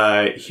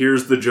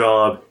 Here's the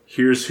job.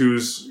 Here's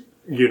who's,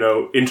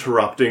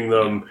 interrupting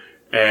them.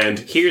 And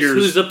Here's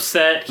who's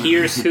upset.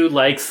 Here's who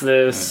likes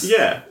this.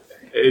 Yeah.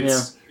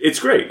 It's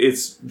great.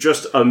 It's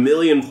just a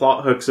million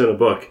plot hooks in a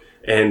book,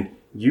 and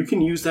you can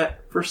use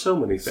that for so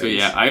many things. So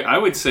yeah, I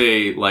would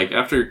say, like,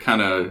 after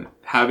kind of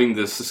having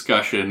this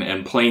discussion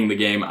and playing the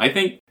game, I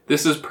think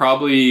this is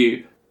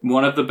probably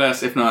one of the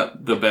best, if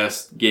not the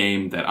best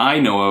game that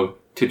I know of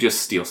to just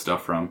steal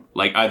stuff from.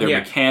 Like, either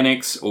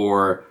mechanics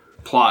or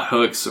plot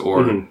hooks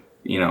or,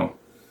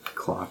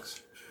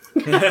 clocks.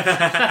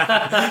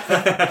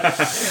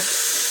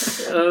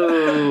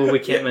 Oh, we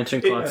can't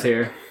mention clocks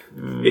here.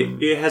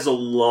 It has a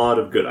lot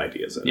of good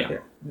ideas in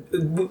it.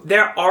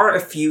 There are a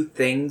few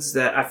things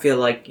that I feel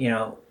like,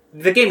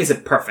 the game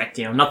isn't perfect,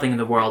 nothing in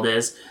the world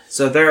is.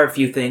 So there are a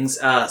few things.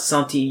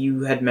 Santi,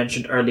 you had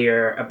mentioned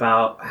earlier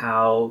about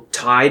how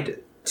tied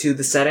to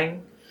the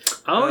setting.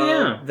 Oh,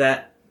 yeah.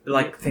 That,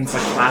 like, things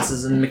like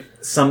classes and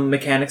some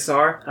mechanics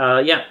are.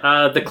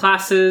 The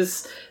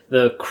classes,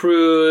 the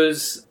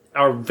crews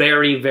are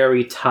very,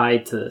 very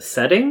tied to the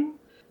setting.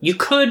 You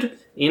could,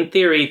 in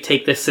theory,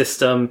 take the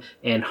system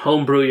and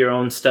homebrew your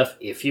own stuff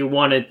if you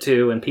wanted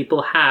to, and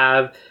people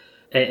have,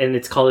 and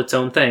it's called its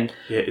own thing.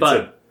 Yeah, it's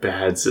a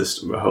bad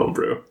system of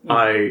homebrew.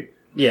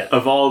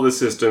 Of all the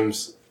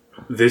systems,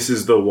 this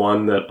is the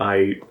one that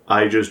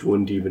I just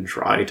wouldn't even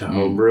try to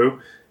homebrew,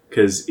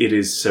 because it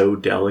is so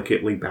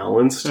delicately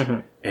balanced,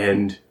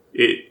 and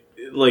it,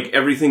 like,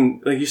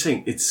 everything, like you're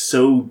saying, it's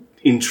so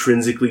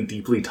intrinsically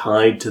deeply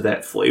tied to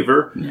that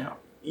flavor. Yeah.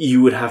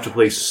 You would have to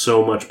play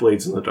so much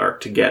Blades in the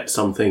Dark to get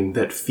something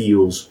that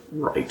feels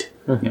right.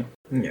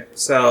 Yeah.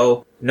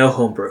 So, no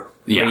homebrew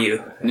for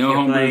you. No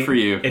homebrew for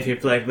you. If you're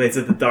playing Blades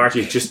in the Dark.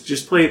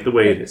 Just play it the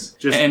way it is.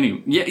 Play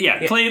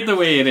it the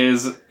way it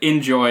is.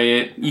 Enjoy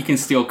it. You can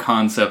steal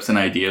concepts and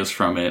ideas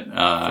from it. For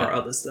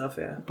other stuff,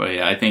 yeah. But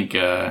yeah, I think,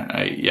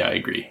 I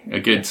agree. A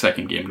good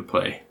second game to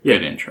play. Yeah.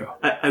 Good intro.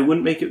 I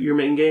wouldn't make it your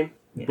main game.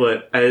 Yeah.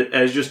 But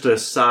as just a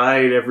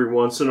side, every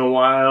once in a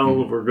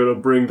while, we're going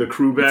to bring the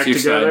crew back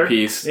it's your together. Side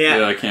piece,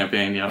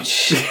 campaign, To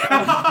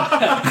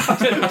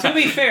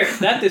be fair,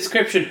 that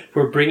description,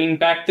 we're bringing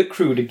back the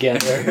crew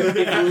together.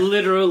 It's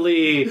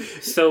literally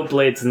so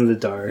Blades in the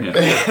Dark.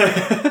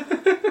 Yeah.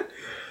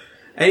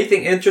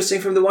 Anything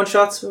interesting from the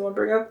one-shots we want to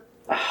bring up?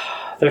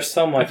 There's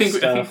so much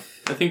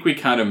stuff. I think we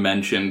kind of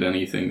mentioned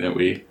anything that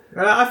we...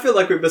 I feel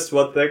like we missed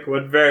one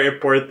one very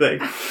important thing.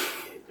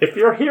 If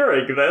you're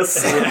hearing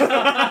this...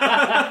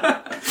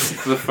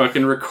 the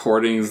fucking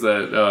recordings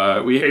that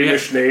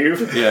Hamish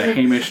Knave. Yeah,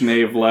 Hamish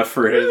Knave left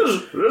for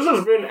his... This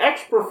has been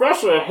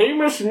ex-Professor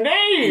Hamish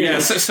Knave! Yeah,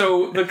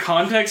 so the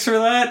context for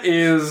that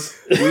is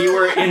we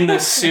were in the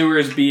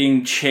sewers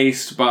being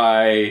chased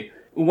by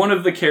one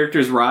of the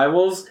character's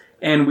rivals,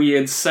 and we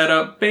had set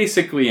up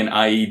basically an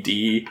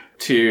IED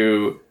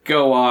to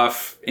go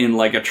off in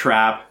like a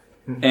trap,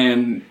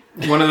 and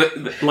one of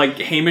the like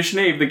Hamish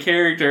Nave, the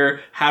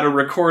character, had a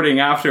recording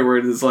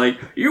afterwards. It's like,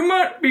 you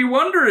might be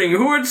wondering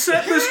who had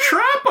set this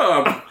trap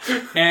up,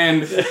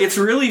 and it's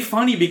really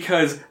funny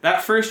because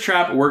that first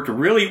trap worked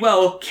really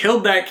well,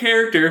 killed that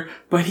character,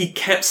 but he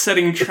kept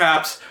setting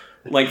traps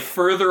like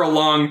further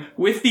along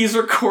with these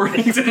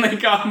recordings, and they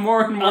got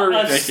more and more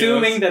ridiculous.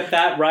 Assuming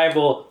that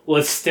rival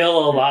was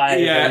still alive,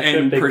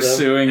 and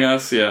pursuing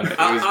us. Yeah, it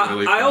was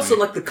really funny. I also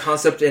like the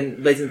concept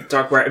in Blades in the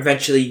Dark where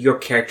eventually your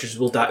characters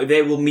will die.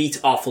 They will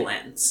meet awful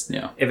ends.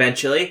 Yeah,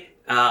 eventually.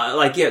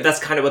 That's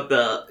kind of what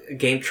the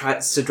game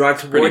tries to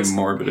drive towards. Pretty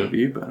morbid of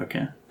you, but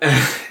okay.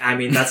 I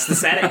mean, that's the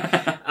setting.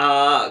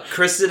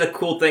 Chris did a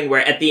cool thing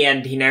where at the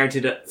end he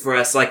narrated it for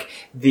us, like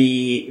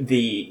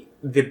the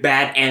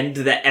bad end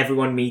that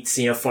everyone meets,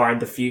 far in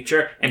the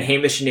future. And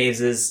Hamish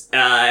Naves is,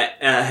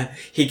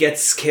 he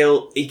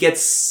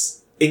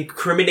gets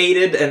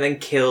incriminated and then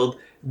killed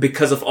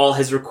because of all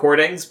his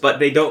recordings, but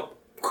they don't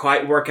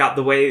quite work out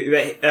the way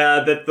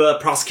that the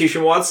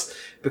prosecution wants,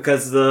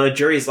 because the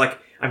jury's like,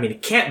 I mean,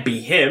 it can't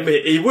be him.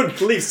 He wouldn't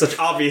leave such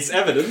obvious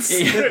evidence.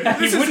 He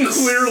wouldn't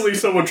clearly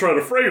someone trying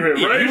to frame him,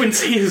 right? He wouldn't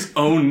say his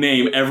own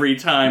name every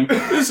time.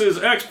 This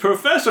is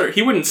ex-professor.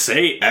 He wouldn't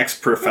say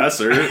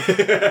ex-professor.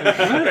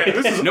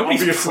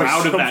 Nobody's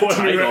proud of that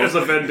title. Has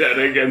a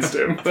vendetta against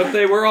him. But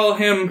they were all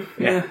him.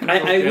 Yeah.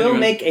 I will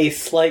make a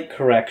slight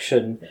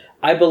correction.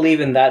 I believe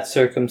in that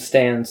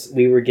circumstance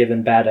we were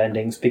given bad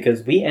endings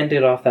because we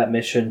ended off that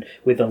mission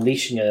with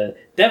unleashing a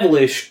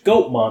devilish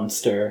goat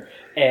monster,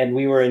 and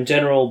we were in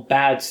general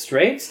bad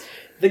straits.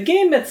 The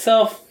game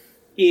itself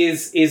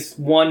is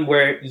one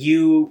where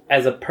you,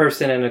 as a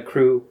person and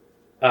accrue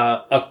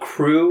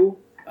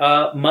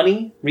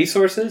money,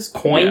 resources,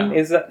 coin.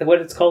 Is that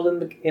what it's called in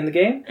the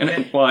game? And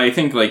I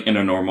think like in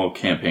a normal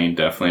campaign,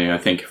 definitely. I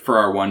think for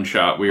our one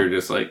shot, we were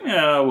just like,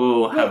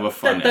 we'll have a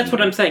fun. That's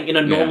what I'm saying. In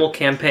a normal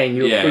campaign,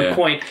 you accrue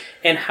coin,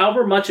 and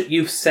however much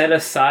you've set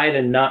aside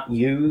and not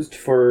used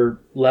for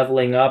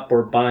leveling up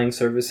or buying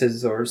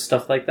services or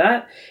stuff like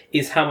that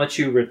is how much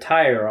you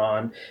retire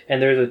on. And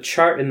there's a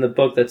chart in the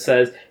book that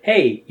says,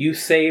 "Hey, you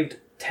saved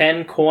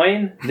 10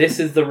 coin. This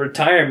is the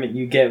retirement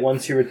you get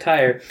once you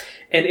retire."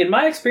 And in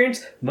my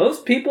experience,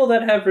 most people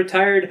that have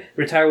retire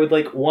with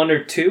like 1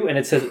 or 2, and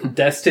it says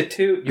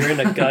destitute. You're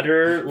in a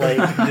gutter, like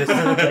just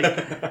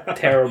like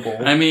terrible.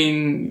 I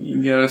mean,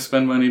 you gotta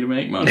spend money to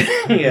make money.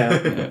 Yeah,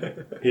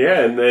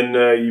 and then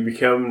you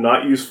become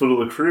not useful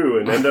to the crew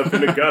and end up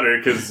in a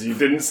gutter because you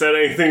didn't set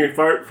anything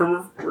apart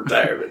from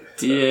retirement.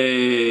 So.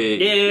 Yay!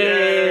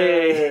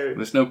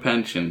 There's no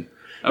pension.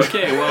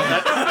 Okay, well,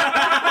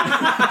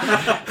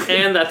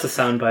 and that's a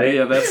soundbite.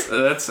 Yeah, that's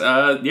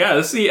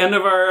this is the end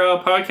of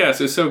our podcast.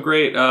 It was so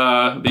great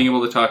being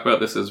able to talk about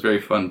this. It was very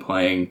fun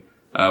playing.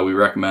 We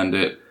recommend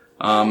it.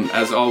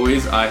 As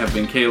always, I have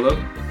been Caleb.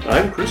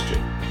 I'm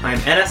Christian. I'm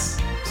Enes.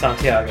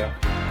 Santiago.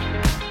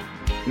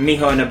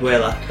 Mijo and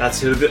Abuela. That's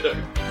who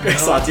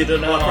Satya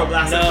didn't want from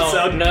last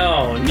episode.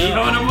 No.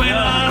 Mijo and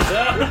Abuela!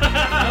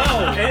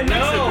 No.